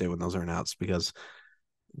Thursday when those are announced, because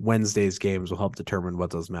Wednesday's games will help determine what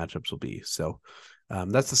those matchups will be. So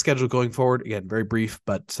that's the schedule going forward. Again, very brief,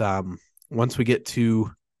 but once we get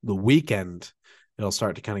to the weekend, it'll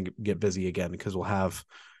start to kind of get busy again, because we'll have,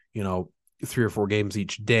 3 or 4 games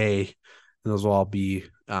each day, and those will all be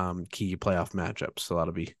key playoff matchups. So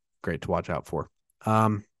that'll be great to watch out for.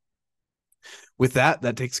 With that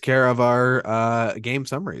takes care of our game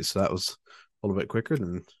summaries. So that was a little bit quicker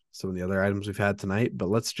than some of the other items we've had tonight, but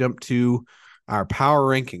let's jump to our power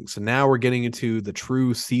rankings. So now we're getting into the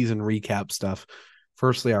true season recap stuff.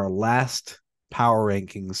 Firstly, our last power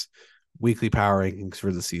rankings, weekly power rankings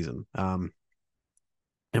for the season.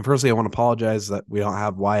 And firstly, I want to apologize that we don't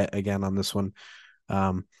have Wyatt again on this one.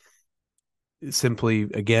 Simply,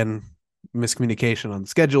 again, miscommunication on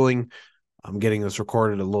scheduling. I'm getting this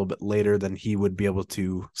recorded a little bit later than he would be able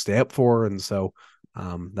to stay up for, and so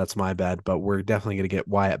that's my bad. But we're definitely going to get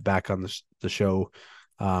Wyatt back on the show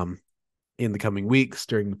in the coming weeks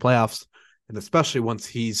during the playoffs, and especially once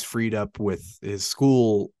he's freed up with his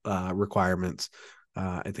school requirements.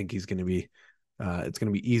 I think he's going to be it's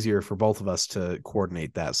going to be easier for both of us to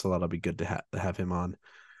coordinate that. So that'll be good to have him on.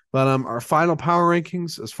 But our final power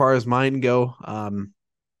rankings, as far as mine go,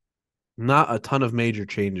 not a ton of major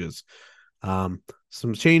changes.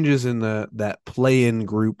 Some changes in that play-in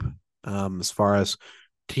group, as far as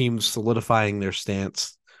teams solidifying their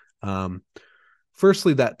stance.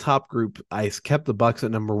 Firstly, that top group, I kept the Bucks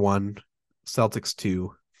at number 1, Celtics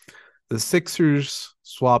 2. The Sixers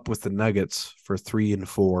swap with the Nuggets for 3 and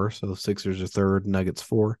 4. So the Sixers are 3rd, Nuggets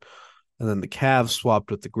 4. And then the Cavs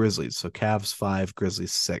swapped with the Grizzlies. So Cavs 5,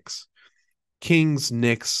 Grizzlies 6. Kings,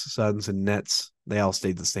 Knicks, Suns, and Nets, they all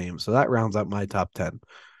stayed the same. So that rounds out my top 10.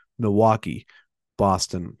 Milwaukee,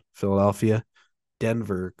 Boston, Philadelphia,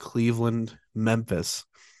 Denver, Cleveland, Memphis,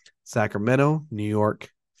 Sacramento, New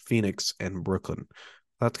York, Phoenix, and Brooklyn.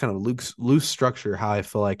 That's kind of loose structure, how I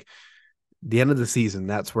feel like the end of the season,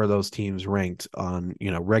 that's where those teams ranked on,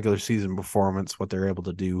 regular season performance, what they're able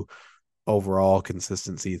to do, overall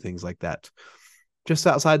consistency, things like that. Just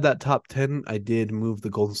outside that top 10, I did move the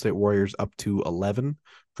Golden State Warriors up to 11,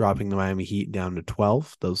 dropping the Miami Heat down to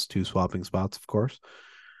 12, those 2 swapping spots, of course.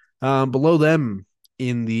 Below them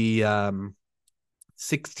in the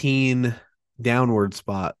 16 downward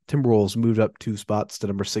spot, Timberwolves moved up 2 spots to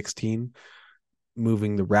number 16,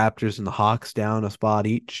 moving the Raptors and the Hawks down a spot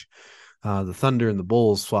each. The Thunder and the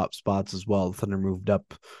Bulls swapped spots as well. The Thunder moved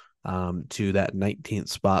up to that 19th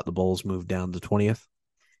spot. The Bulls moved down to 20th.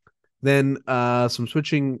 Then some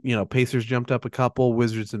switching, Pacers jumped up a couple.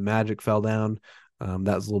 Wizards and Magic fell down.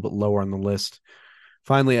 That was a little bit lower on the list.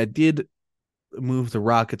 Finally, I did move the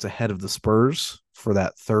Rockets ahead of the Spurs for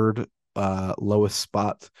that 3rd lowest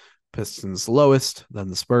spot. Pistons lowest, then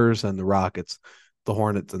the Spurs, and the Rockets, the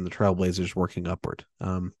Hornets, and the Trailblazers working upward.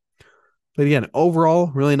 But again, overall,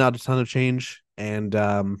 really not a ton of change. And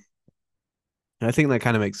I think that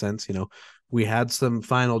kind of makes sense. We had some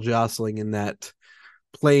final jostling in that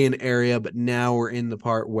play-in area, but now we're in the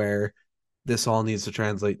part where this all needs to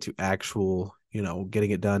translate to actual,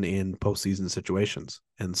 getting it done in postseason situations.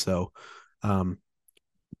 And so, that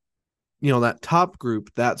top group,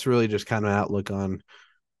 that's really just kind of outlook on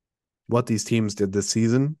what these teams did this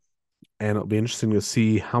season. And it'll be interesting to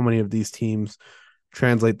see how many of these teams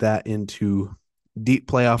translate that into deep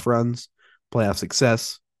playoff runs, playoff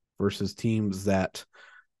success, versus teams that,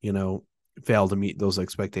 fail to meet those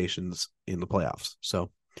expectations in the playoffs.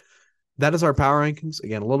 So that is our power rankings.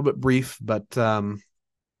 Again, a little bit brief, but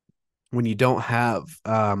when you don't have,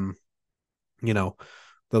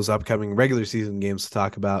 those upcoming regular season games to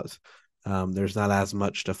talk about, there's not as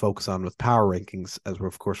much to focus on with power rankings, as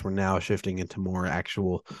we're now shifting into more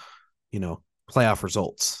actual, playoff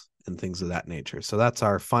results and things of that nature. So that's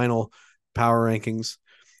our final power rankings.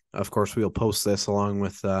 Of course, we'll post this along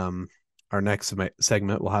with our next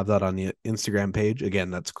segment. We'll have that on the Instagram page.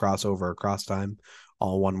 Again, that's crossover across time,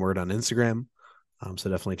 all one word on Instagram. So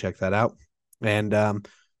definitely check that out. And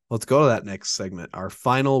let's go to that next segment, our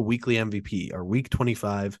final weekly MVP, our week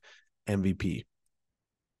 25 MVP.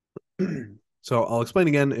 So I'll explain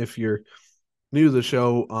again, if you're new to the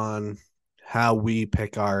show, on how we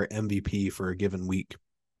pick our MVP for a given week.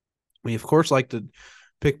 We, of course, like to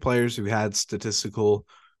pick players who had statistical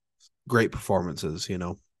great performances,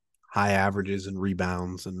 high averages and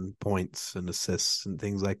rebounds and points and assists and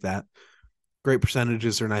things like that. Great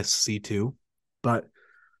percentages are nice to see too. But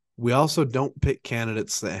we also don't pick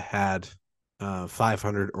candidates that had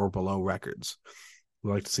 500 or below records.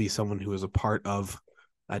 We like to see someone who is a part of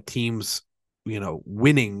a team's,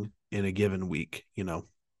 winning in a given week,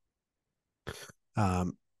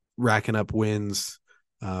 racking up wins,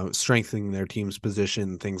 strengthening their team's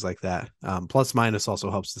position, things like that. Plus minus also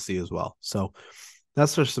helps to see as well. So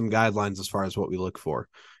that's just some guidelines as far as what we look for.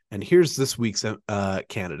 And here's this week's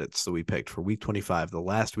candidates that we picked for week 25, the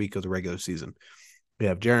last week of the regular season. We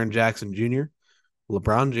have Jaren Jackson Jr.,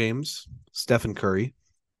 LeBron James, Stephen Curry,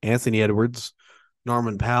 Anthony Edwards,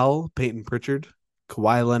 Norman Powell, Peyton Pritchard,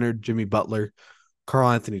 Kawhi Leonard, Jimmy Butler, Karl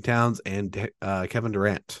Anthony Towns, and Kevin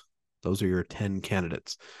Durant. Those are your 10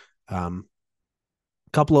 candidates. A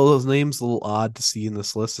couple of those names a little odd to see in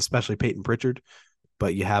this list, especially Peyton Pritchard,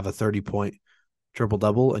 but you have a 30-point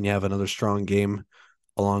triple-double, and you have another strong game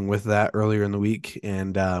along with that earlier in the week,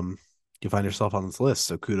 and you find yourself on this list,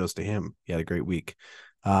 so kudos to him. He had a great week.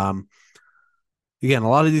 Again, a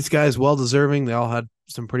lot of these guys well-deserving. They all had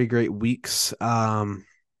some pretty great weeks.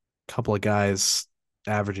 Couple of guys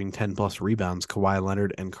averaging 10-plus rebounds, Kawhi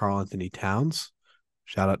Leonard and Karl Anthony Towns.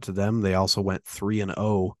 Shout out to them. They also went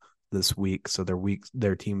 3-0 this week, so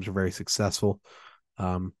their teams were very successful.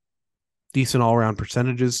 Decent all-around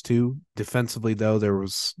percentages too. Defensively, though, there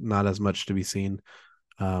was not as much to be seen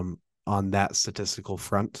on that statistical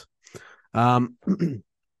front. Um,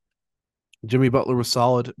 Jimmy Butler was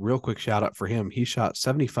solid. Real quick shout out for him. He shot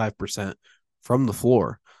 75% from the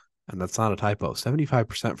floor, and that's not a typo.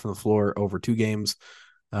 75% from the floor over 2 games.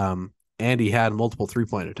 And he had multiple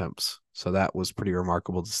 3-point attempts. So that was pretty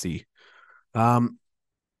remarkable to see.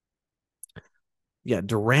 Yeah,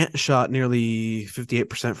 Durant shot nearly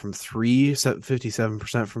 58% from three,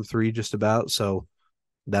 57% from three, just about. So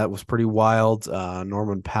that was pretty wild.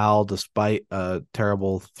 Norman Powell, despite a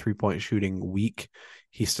terrible 3-point shooting week,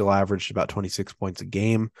 he still averaged about 26 points a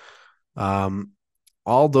game.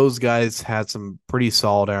 All those guys had some pretty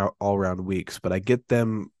solid all around weeks, but I get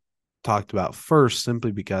them talked about first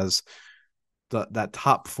simply because that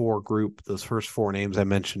top 4 group, those first 4 names I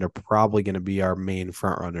mentioned, are probably going to be our main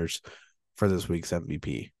front runners for this week's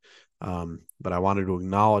MVP. But I wanted to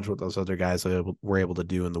acknowledge what those other guys were able to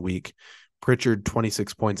do in the week. Pritchard,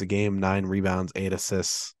 26 points a game, 9 rebounds, 8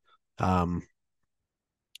 assists.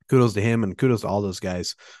 Kudos to him and kudos to all those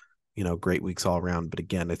guys. Great weeks all around. But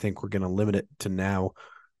again, I think we're going to limit it to now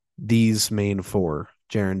these main 4: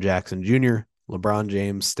 Jaren Jackson Jr., LeBron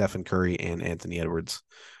James, Stephen Curry, and Anthony Edwards.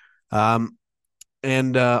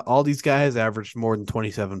 And all these guys averaged more than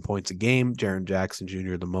 27 points a game. Jaren Jackson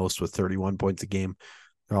Jr. the most with 31 points a game.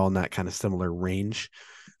 They're all in that kind of similar range.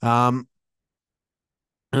 And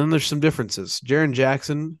then there's some differences. Jaren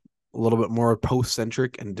Jackson, a little bit more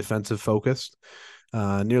post-centric and defensive focused.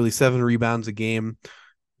 Nearly 7 rebounds a game,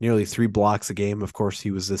 nearly 3 blocks a game. Of course,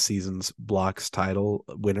 he was this season's blocks title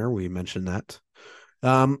winner. We mentioned that.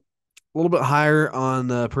 A little bit higher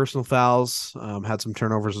on personal fouls, had some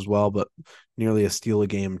turnovers as well, but nearly a steal a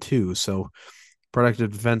game too. So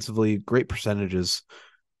productive defensively, great percentages,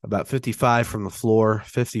 about 55 from the floor,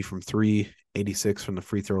 50 from 3, 86 from the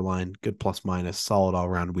free throw line, good plus minus, solid all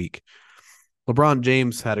around week. LeBron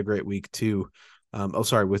James had a great week too.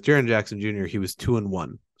 With Jaren Jackson Jr., he was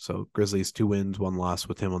 2-1. So Grizzlies 2 wins, 1 loss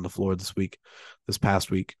with him on the floor this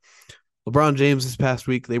past week. LeBron James this past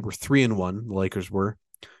week, they were 3-1. The Lakers were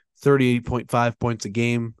 38.5 points a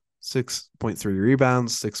game, 6.3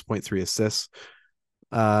 rebounds, 6.3 assists.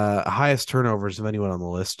 Highest turnovers of anyone on the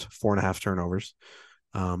list, 4.5 turnovers.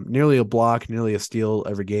 Nearly a block, nearly a steal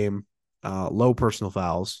every game. Low personal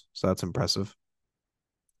fouls, so that's impressive.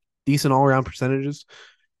 Decent all-around percentages,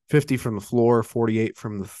 50 from the floor, 48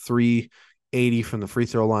 from the 3, 80 from the free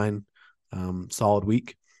throw line. Solid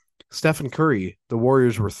week. Stephen Curry, the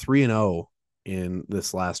Warriors were 3-0 in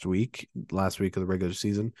this last week of the regular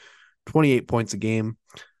season. 28 points a game,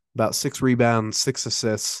 about 6 rebounds, 6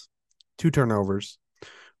 assists, 2 turnovers,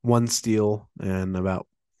 1 steal, and about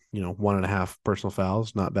 1.5 personal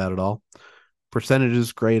fouls. Not bad at all.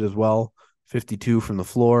 Percentages great as well. 52 from the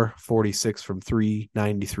floor, 46 from 3,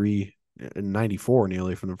 93, and 94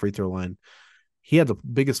 nearly from the free throw line. He had the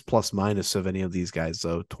biggest plus minus of any of these guys,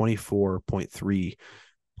 though, 24.3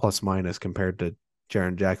 plus minus compared to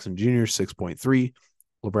Jaren Jackson Jr., 6.3,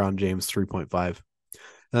 LeBron James, 3.5. And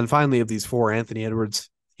then finally, of these 4, Anthony Edwards,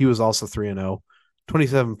 he was also 3-0,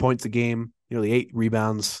 27 points a game, nearly 8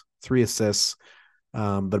 rebounds, 3 assists,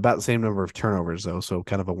 but about the same number of turnovers, though, so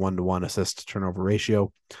kind of a 1-to-1 assist-to-turnover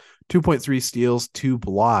ratio. 2.3 steals, 2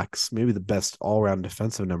 blocks, maybe the best all-around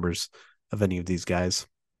defensive numbers of any of these guys.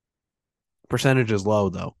 Percentage is low,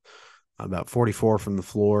 though, about 44 from the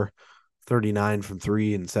floor, 39 from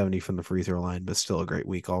 3, and 70 from the free throw line, but still a great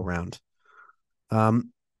week all around.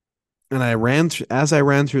 And as I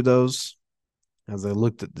ran through those, as I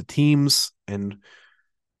looked at the teams and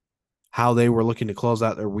how they were looking to close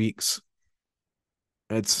out their weeks,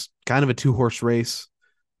 it's kind of a 2-horse race.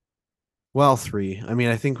 Well, 3. I mean,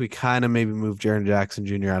 I think we kind of maybe moved Jaren Jackson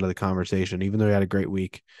Jr. out of the conversation, even though he had a great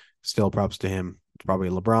week. Still props to him. It's probably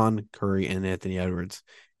LeBron, Curry, and Anthony Edwards.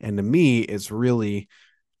 And to me, it's really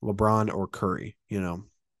LeBron or Curry. I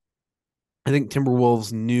think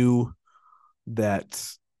Timberwolves knew that,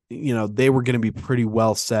 they were going to be pretty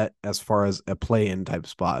well set as far as a play-in type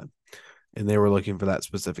spot, and they were looking for that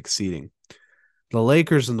specific seeding. The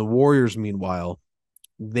Lakers and the Warriors, meanwhile,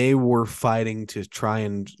 they were fighting to try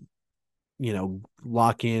and,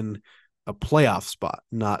 lock in a playoff spot,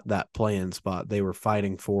 not that play-in spot. They were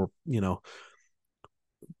fighting for,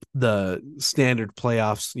 the standard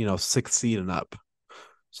playoffs, 6th seed and up.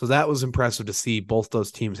 So that was impressive to see. Both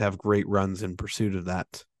those teams have great runs in pursuit of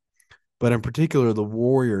that. But in particular, the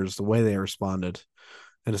Warriors, the way they responded,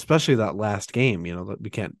 and especially that last game, we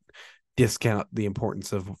can't discount the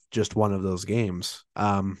importance of just one of those games.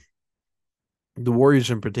 The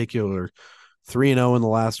Warriors in particular, 3-0 in the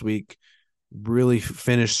last week, really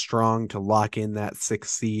finished strong to lock in that 6th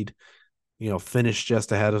seed, finished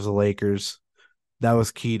just ahead of the Lakers. That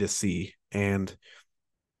was key to see. And,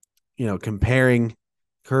 comparing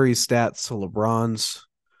Curry's stats to LeBron's.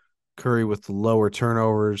 Curry with the lower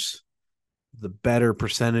turnovers, the better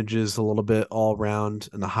percentages a little bit all around,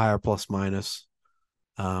 and the higher plus minus.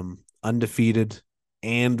 Undefeated,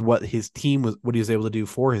 and what he was able to do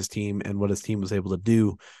for his team, and what his team was able to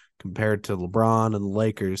do compared to LeBron and the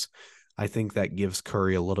Lakers. I think that gives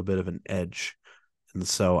Curry a little bit of an edge. And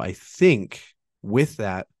so I think with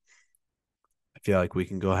that, I feel like we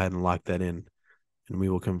can go ahead and lock that in. And we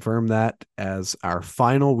will confirm that as our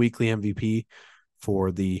final weekly MVP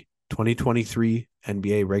for the 2023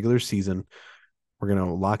 NBA regular season. We're going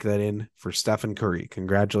to lock that in for Stephen Curry.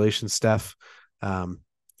 Congratulations, Steph.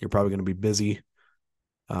 You're probably going to be busy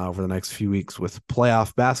over the next few weeks with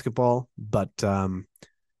playoff basketball, but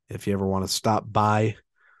if you ever want to stop by,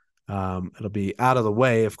 it'll be out of the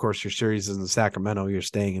way. Of course, your series is in Sacramento. You're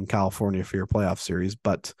staying in California for your playoff series,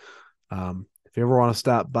 but if you ever want to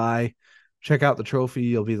stop by, check out the trophy.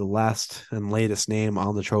 You'll be the last and latest name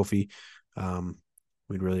on the trophy.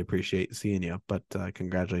 We'd really appreciate seeing you. But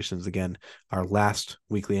congratulations again, our last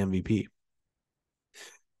weekly MVP.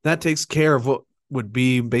 That takes care of what would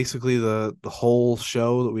be basically the whole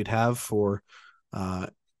show that we'd have for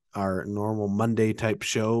our normal Monday type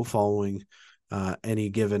show following any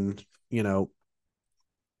given,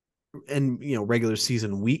 regular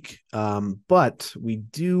season week. But we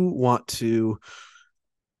do want to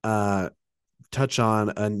touch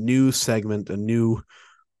on a new segment, a new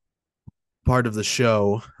part of the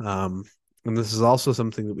show. And this is also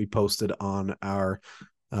something that we posted on our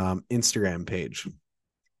Instagram page.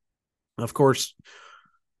 Of course,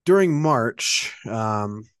 during March,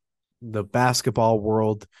 the basketball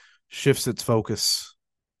world shifts its focus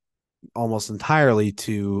almost entirely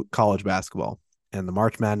to college basketball and the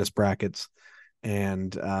March Madness brackets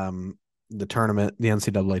and the tournament, the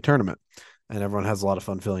NCAA tournament. And everyone has a lot of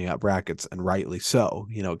fun filling out brackets, and rightly so.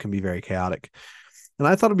 It can be very chaotic. And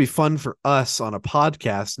I thought it'd be fun for us on a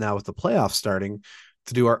podcast now with the playoffs starting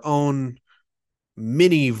to do our own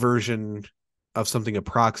mini version of something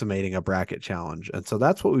approximating a bracket challenge. And so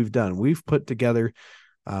that's what we've done. We've put together,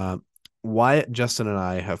 Wyatt, Justin, and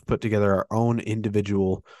I have put together our own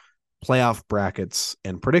individual playoff brackets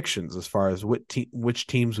and predictions as far as which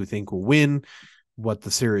teams we think will win, what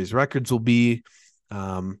the series records will be,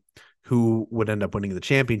 who would end up winning the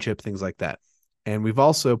championship, things like that. And we've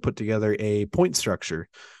also put together a point structure.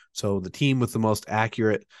 So the team with the most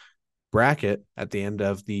accurate bracket at the end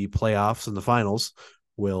of the playoffs and the finals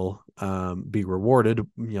will be rewarded.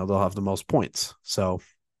 They'll have the most points. So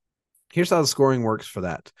here's how the scoring works for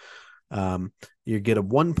that. You get a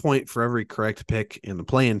 1 point for every correct pick in the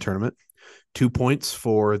play-in tournament, 2 points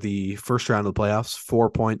for the first round of the playoffs, 4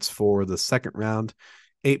 points for the second round,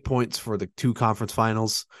 8 points for the 2 conference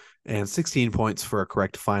finals, and 16 points for a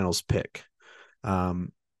correct finals pick.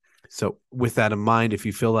 So with that in mind, if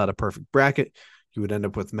you fill out a perfect bracket, you would end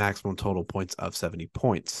up with maximum total points of 70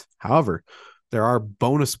 points. However, there are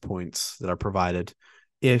bonus points that are provided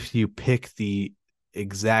if you pick the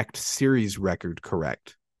exact series record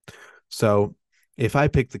correct. So if I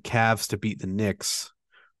pick the Cavs to beat the Knicks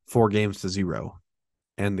 4-0,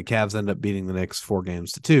 and the Cavs end up beating the Knicks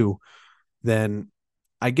 4-2, then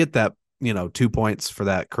I get that, 2 points for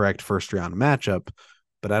that correct first round matchup,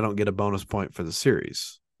 but I don't get a bonus point for the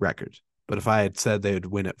series record. But if I had said they would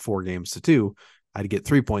win it 4-2, I'd get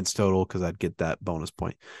 3 points total because I'd get that bonus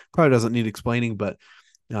point. Probably doesn't need explaining, but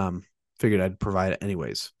figured I'd provide it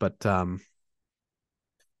anyways. But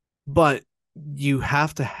you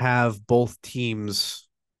have to have both teams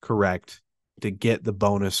correct to get the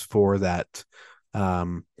bonus for that,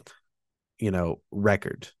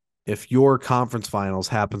 record. If your conference finals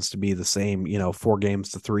happens to be the same,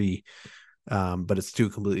 4-3, but it's 2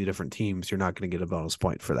 completely different teams, you're not going to get a bonus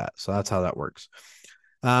point for that. So that's how that works.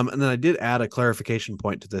 And then I did add a clarification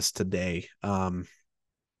point to this today. The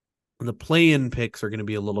play-in picks are going to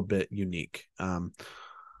be a little bit unique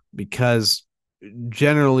because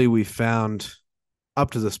generally we found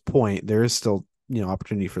up to this point, there is still,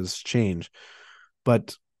 opportunity for this change,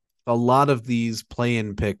 but a lot of these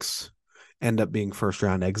play-in picks end up being first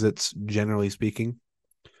round exits, generally speaking.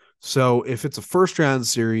 So if it's a first round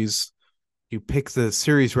series, you pick the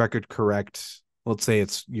series record correct. Let's say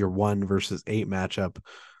it's your 1 versus 8 matchup,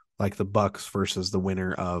 like the Bucks versus the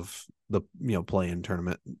winner of the play-in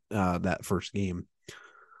tournament, that first game.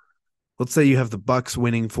 Let's say you have the Bucks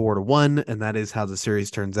winning 4-1, and that is how the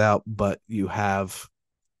series turns out. But you have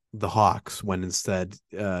the Hawks when instead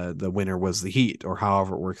the winner was the Heat, or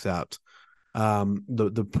however it works out.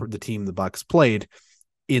 The team the Bucks played,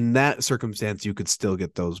 in that circumstance, you could still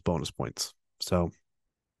get those bonus points. So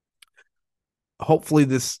hopefully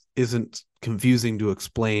this isn't confusing to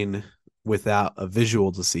explain without a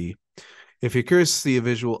visual to see. If you're curious to see a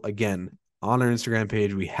visual, again, on our Instagram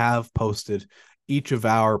page, we have posted each of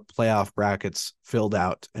our playoff brackets filled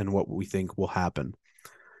out and what we think will happen.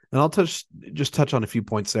 And I'll just touch on a few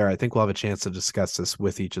points there. I think we'll have a chance to discuss this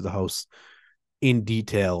with each of the hosts in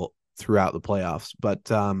detail throughout the playoffs.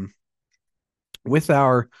 But with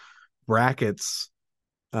our brackets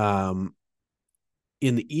in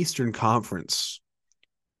the Eastern Conference,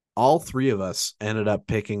 all three of us ended up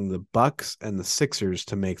picking the Bucks and the Sixers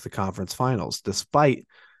to make the conference finals, despite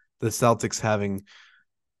the Celtics having,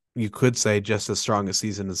 you could say, just as strong a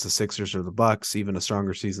season as the Sixers or the Bucks, even a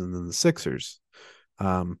stronger season than the Sixers.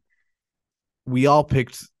 We all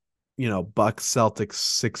picked, Bucks, Celtics,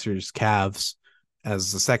 Sixers, Cavs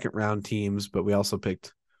as the second round teams, but we also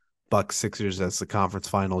picked Bucks, Sixers as the conference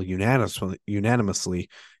final unanimously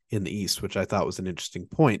in the East, which I thought was an interesting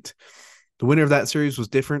point. The winner of that series was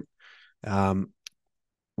different.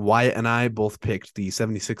 Wyatt and I both picked the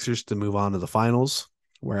 76ers to move on to the finals,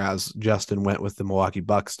 whereas Justin went with the Milwaukee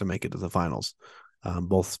Bucks to make it to the finals.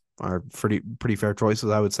 Both are pretty fair choices,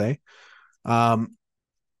 I would say.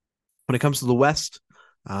 When it comes to the West,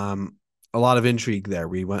 a lot of intrigue there.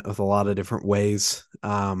 We went with a lot of different ways.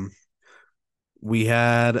 We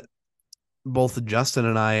had both Justin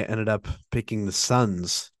and I ended up picking the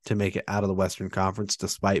Suns to make it out of the Western Conference,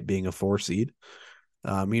 despite being a 4 seed.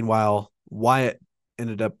 Meanwhile, Wyatt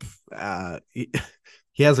ended up,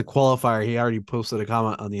 he has a qualifier. He already posted a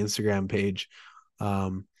comment on the Instagram page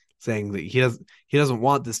saying that he doesn't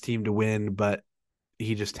want this team to win, but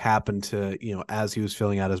he just happened to, as he was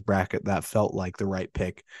filling out his bracket, that felt like the right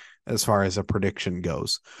pick as far as a prediction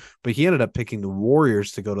goes. But he ended up picking the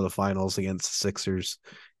Warriors to go to the finals against the Sixers,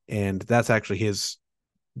 and that's actually his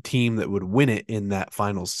team that would win it in that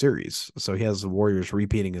finals series. So he has the Warriors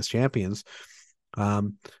repeating as champions.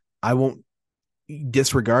 I won't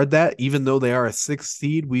disregard that, even though they are a 6th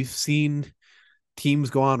seed. We've seen teams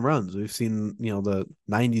go on runs. We've seen, the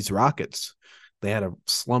 90s Rockets. They had a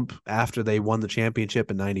slump after they won the championship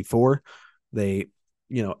in 94. They,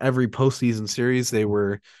 every postseason series, they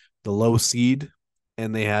were the low seed,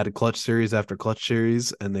 and they had a clutch series after clutch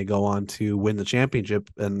series, and they go on to win the championship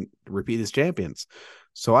and repeat as champions.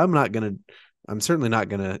 So I'm certainly not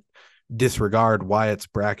going to disregard Wyatt's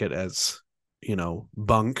bracket as,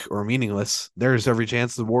 bunk or meaningless. There's every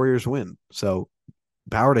chance the Warriors win. So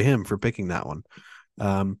power to him for picking that one.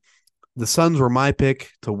 The Suns were my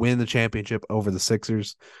pick to win the championship over the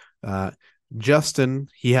Sixers. Justin,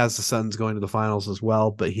 he has the Suns going to the finals as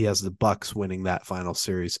well, but he has the Bucks winning that final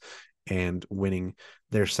series and winning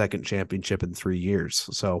their second championship in 3 years.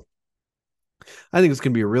 So I think it's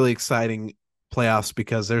going to be a really exciting playoffs,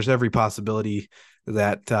 because there's every possibility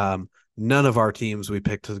that none of our teams we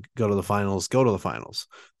picked to go to the finals go to the finals.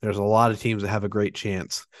 There's a lot of teams that have a great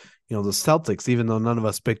chance. The Celtics, even though none of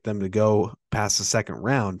us picked them to go past the second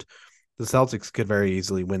round, the Celtics could very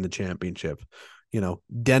easily win the championship.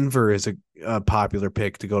 Denver is a popular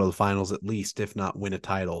pick to go to the finals, at least, if not win a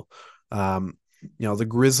title. The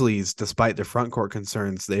Grizzlies, despite their front court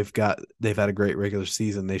concerns, they've had a great regular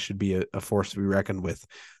season. They should be a force to be reckoned with.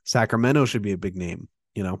 Sacramento should be a big name.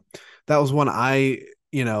 That was one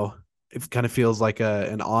it kind of feels like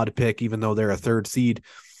an odd pick, even though they're a 3rd seed.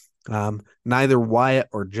 Neither Wyatt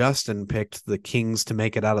or Justin picked the Kings to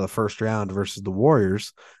make it out of the first round versus the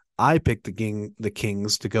Warriors. I picked the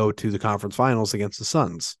Kings to go to the conference finals against the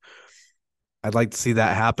Suns. I'd like to see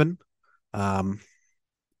that happen. I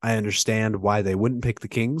understand why they wouldn't pick the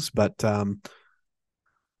Kings, but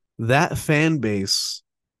that fan base,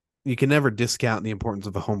 you can never discount the importance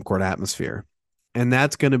of a home court atmosphere. And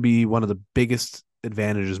that's going to be one of the biggest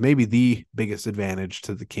advantages, maybe the biggest advantage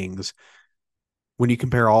to the Kings. When you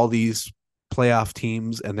compare all these playoff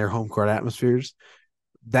teams and their home court atmospheres,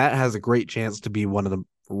 that has a great chance to be one of the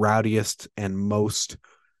rowdiest and most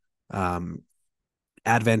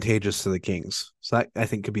advantageous to the Kings. So that, I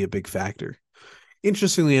think, could be a big factor.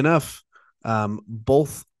 Interestingly enough,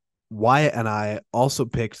 both Wyatt and I also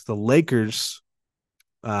picked the Lakers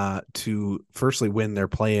to firstly win their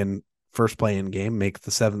first play-in game, make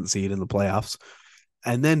the 7th seed in the playoffs,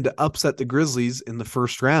 and then to upset the Grizzlies in the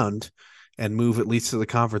first round and move at least to the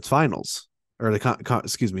conference finals, or the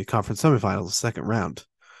conference semifinals, the second round.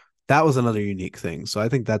 That was another unique thing. So I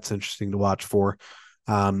think that's interesting to watch for.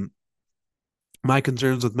 My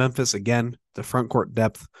concerns with Memphis, again, the front court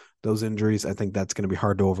depth, those injuries, I think that's going to be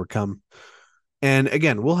hard to overcome. And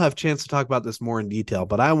again, we'll have a chance to talk about this more in detail,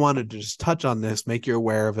 but I wanted to just touch on this, make you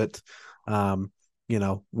aware of it.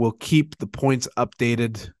 We'll keep the points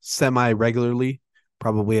updated semi-regularly,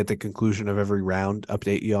 probably at the conclusion of every round,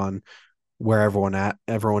 update you on where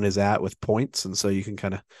everyone is at with points. And so you can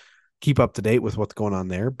kind of keep up to date with what's going on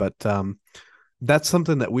there. But that's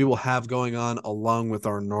something that we will have going on along with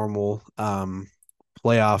our normal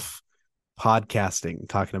playoff podcasting,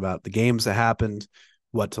 talking about the games that happened,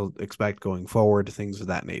 what to expect going forward, things of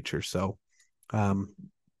that nature. So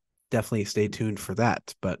definitely stay tuned for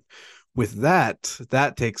that. But with that,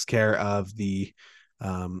 that takes care of the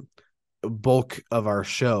bulk of our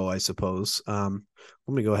show, I suppose. Let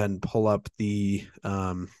me go ahead and pull up the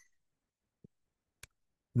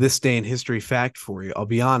this day in history fact for you. I'll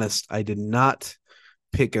be honest, I did not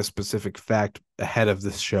pick a specific fact ahead of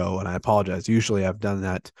this show, and I apologize. Usually I've done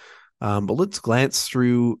that. But let's glance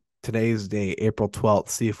through today's day, April 12th,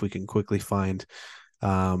 see if we can quickly find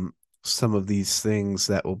some of these things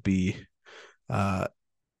that will be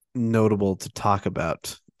notable to talk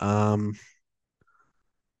about.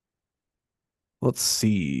 Let's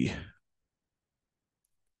see.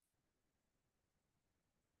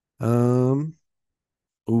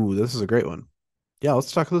 Ooh, this is a great one. Yeah,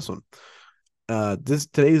 let's talk this one.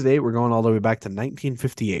 Today's date, we're going all the way back to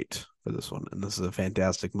 1958 for this one, and this is a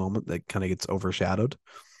fantastic moment that kind of gets overshadowed.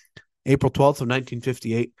 April 12th of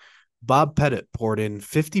 1958, Bob Pettit poured in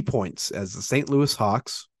 50 points as the St. Louis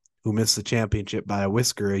Hawks, who missed the championship by a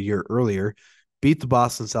whisker a year earlier, beat the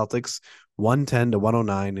Boston Celtics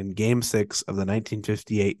 110-109 in Game 6 of the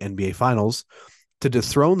 1958 NBA Finals to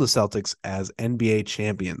dethrone the Celtics as NBA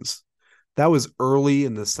champions. That was early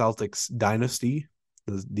in the Celtics dynasty,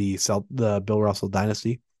 the Bill Russell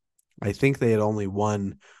dynasty. I think they had only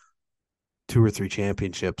won 2 or 3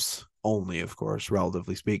 championships, only, of course,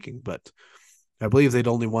 relatively speaking, but I believe they'd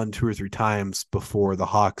only won 2 or 3 times before the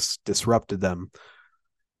Hawks disrupted them.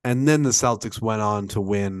 And then the Celtics went on to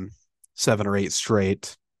win 7 or 8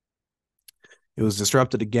 straight. It was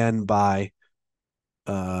disrupted again by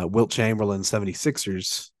Wilt Chamberlain's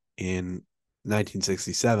 76ers in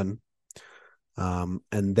 1967.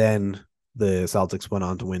 And then the Celtics went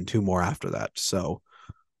on to win 2 more after that. So,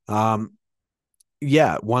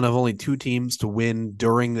 yeah, one of only 2 teams to win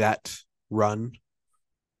during that run.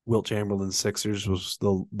 Wilt Chamberlain's Sixers was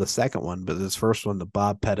the second one, but this first one, the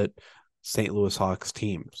Bob Pettit St. Louis Hawks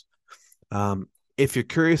teams. If you're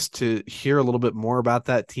curious to hear a little bit more about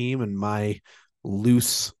that team and my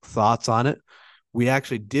loose thoughts on it, we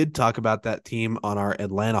actually did talk about that team on our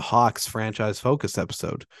Atlanta Hawks franchise focus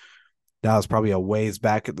episode. That was probably a ways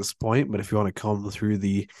back at this point, but if you want to comb through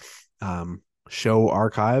the show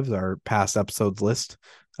archives, our past episodes list,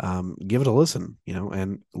 give it a listen,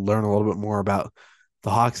 and learn a little bit more about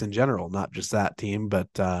the Hawks in general, not just that team, but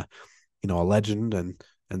a legend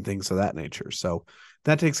and things of that nature. So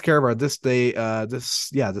that takes care of our this day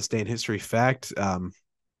in history fact.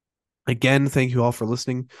 Again, thank you all for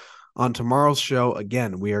listening. On tomorrow's show,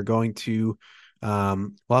 again, we are going to we'll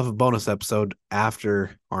have a bonus episode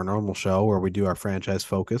after our normal show where we do our franchise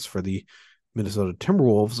focus for the Minnesota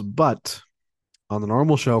Timberwolves. But on the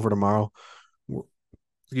normal show for tomorrow, we're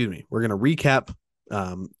going to recap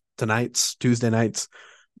Tuesday night's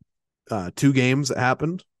 2 games that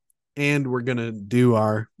happened, and we're going to do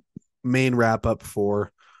our main wrap up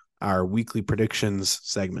for our weekly predictions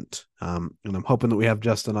segment. And I'm hoping that we have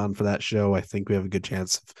Justin on for that show. I think we have a good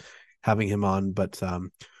chance of having him on, but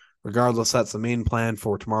regardless, that's the main plan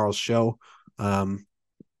for tomorrow's show. I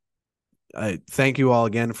thank you all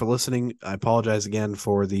again for listening. I apologize again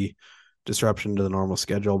for the disruption to the normal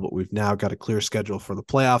schedule, but we've now got a clear schedule for the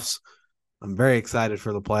playoffs. I'm very excited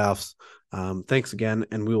for the playoffs. Thanks again,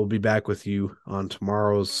 and we will be back with you on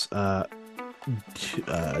tomorrow's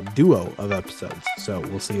duo of episodes. So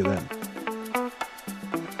we'll see you then.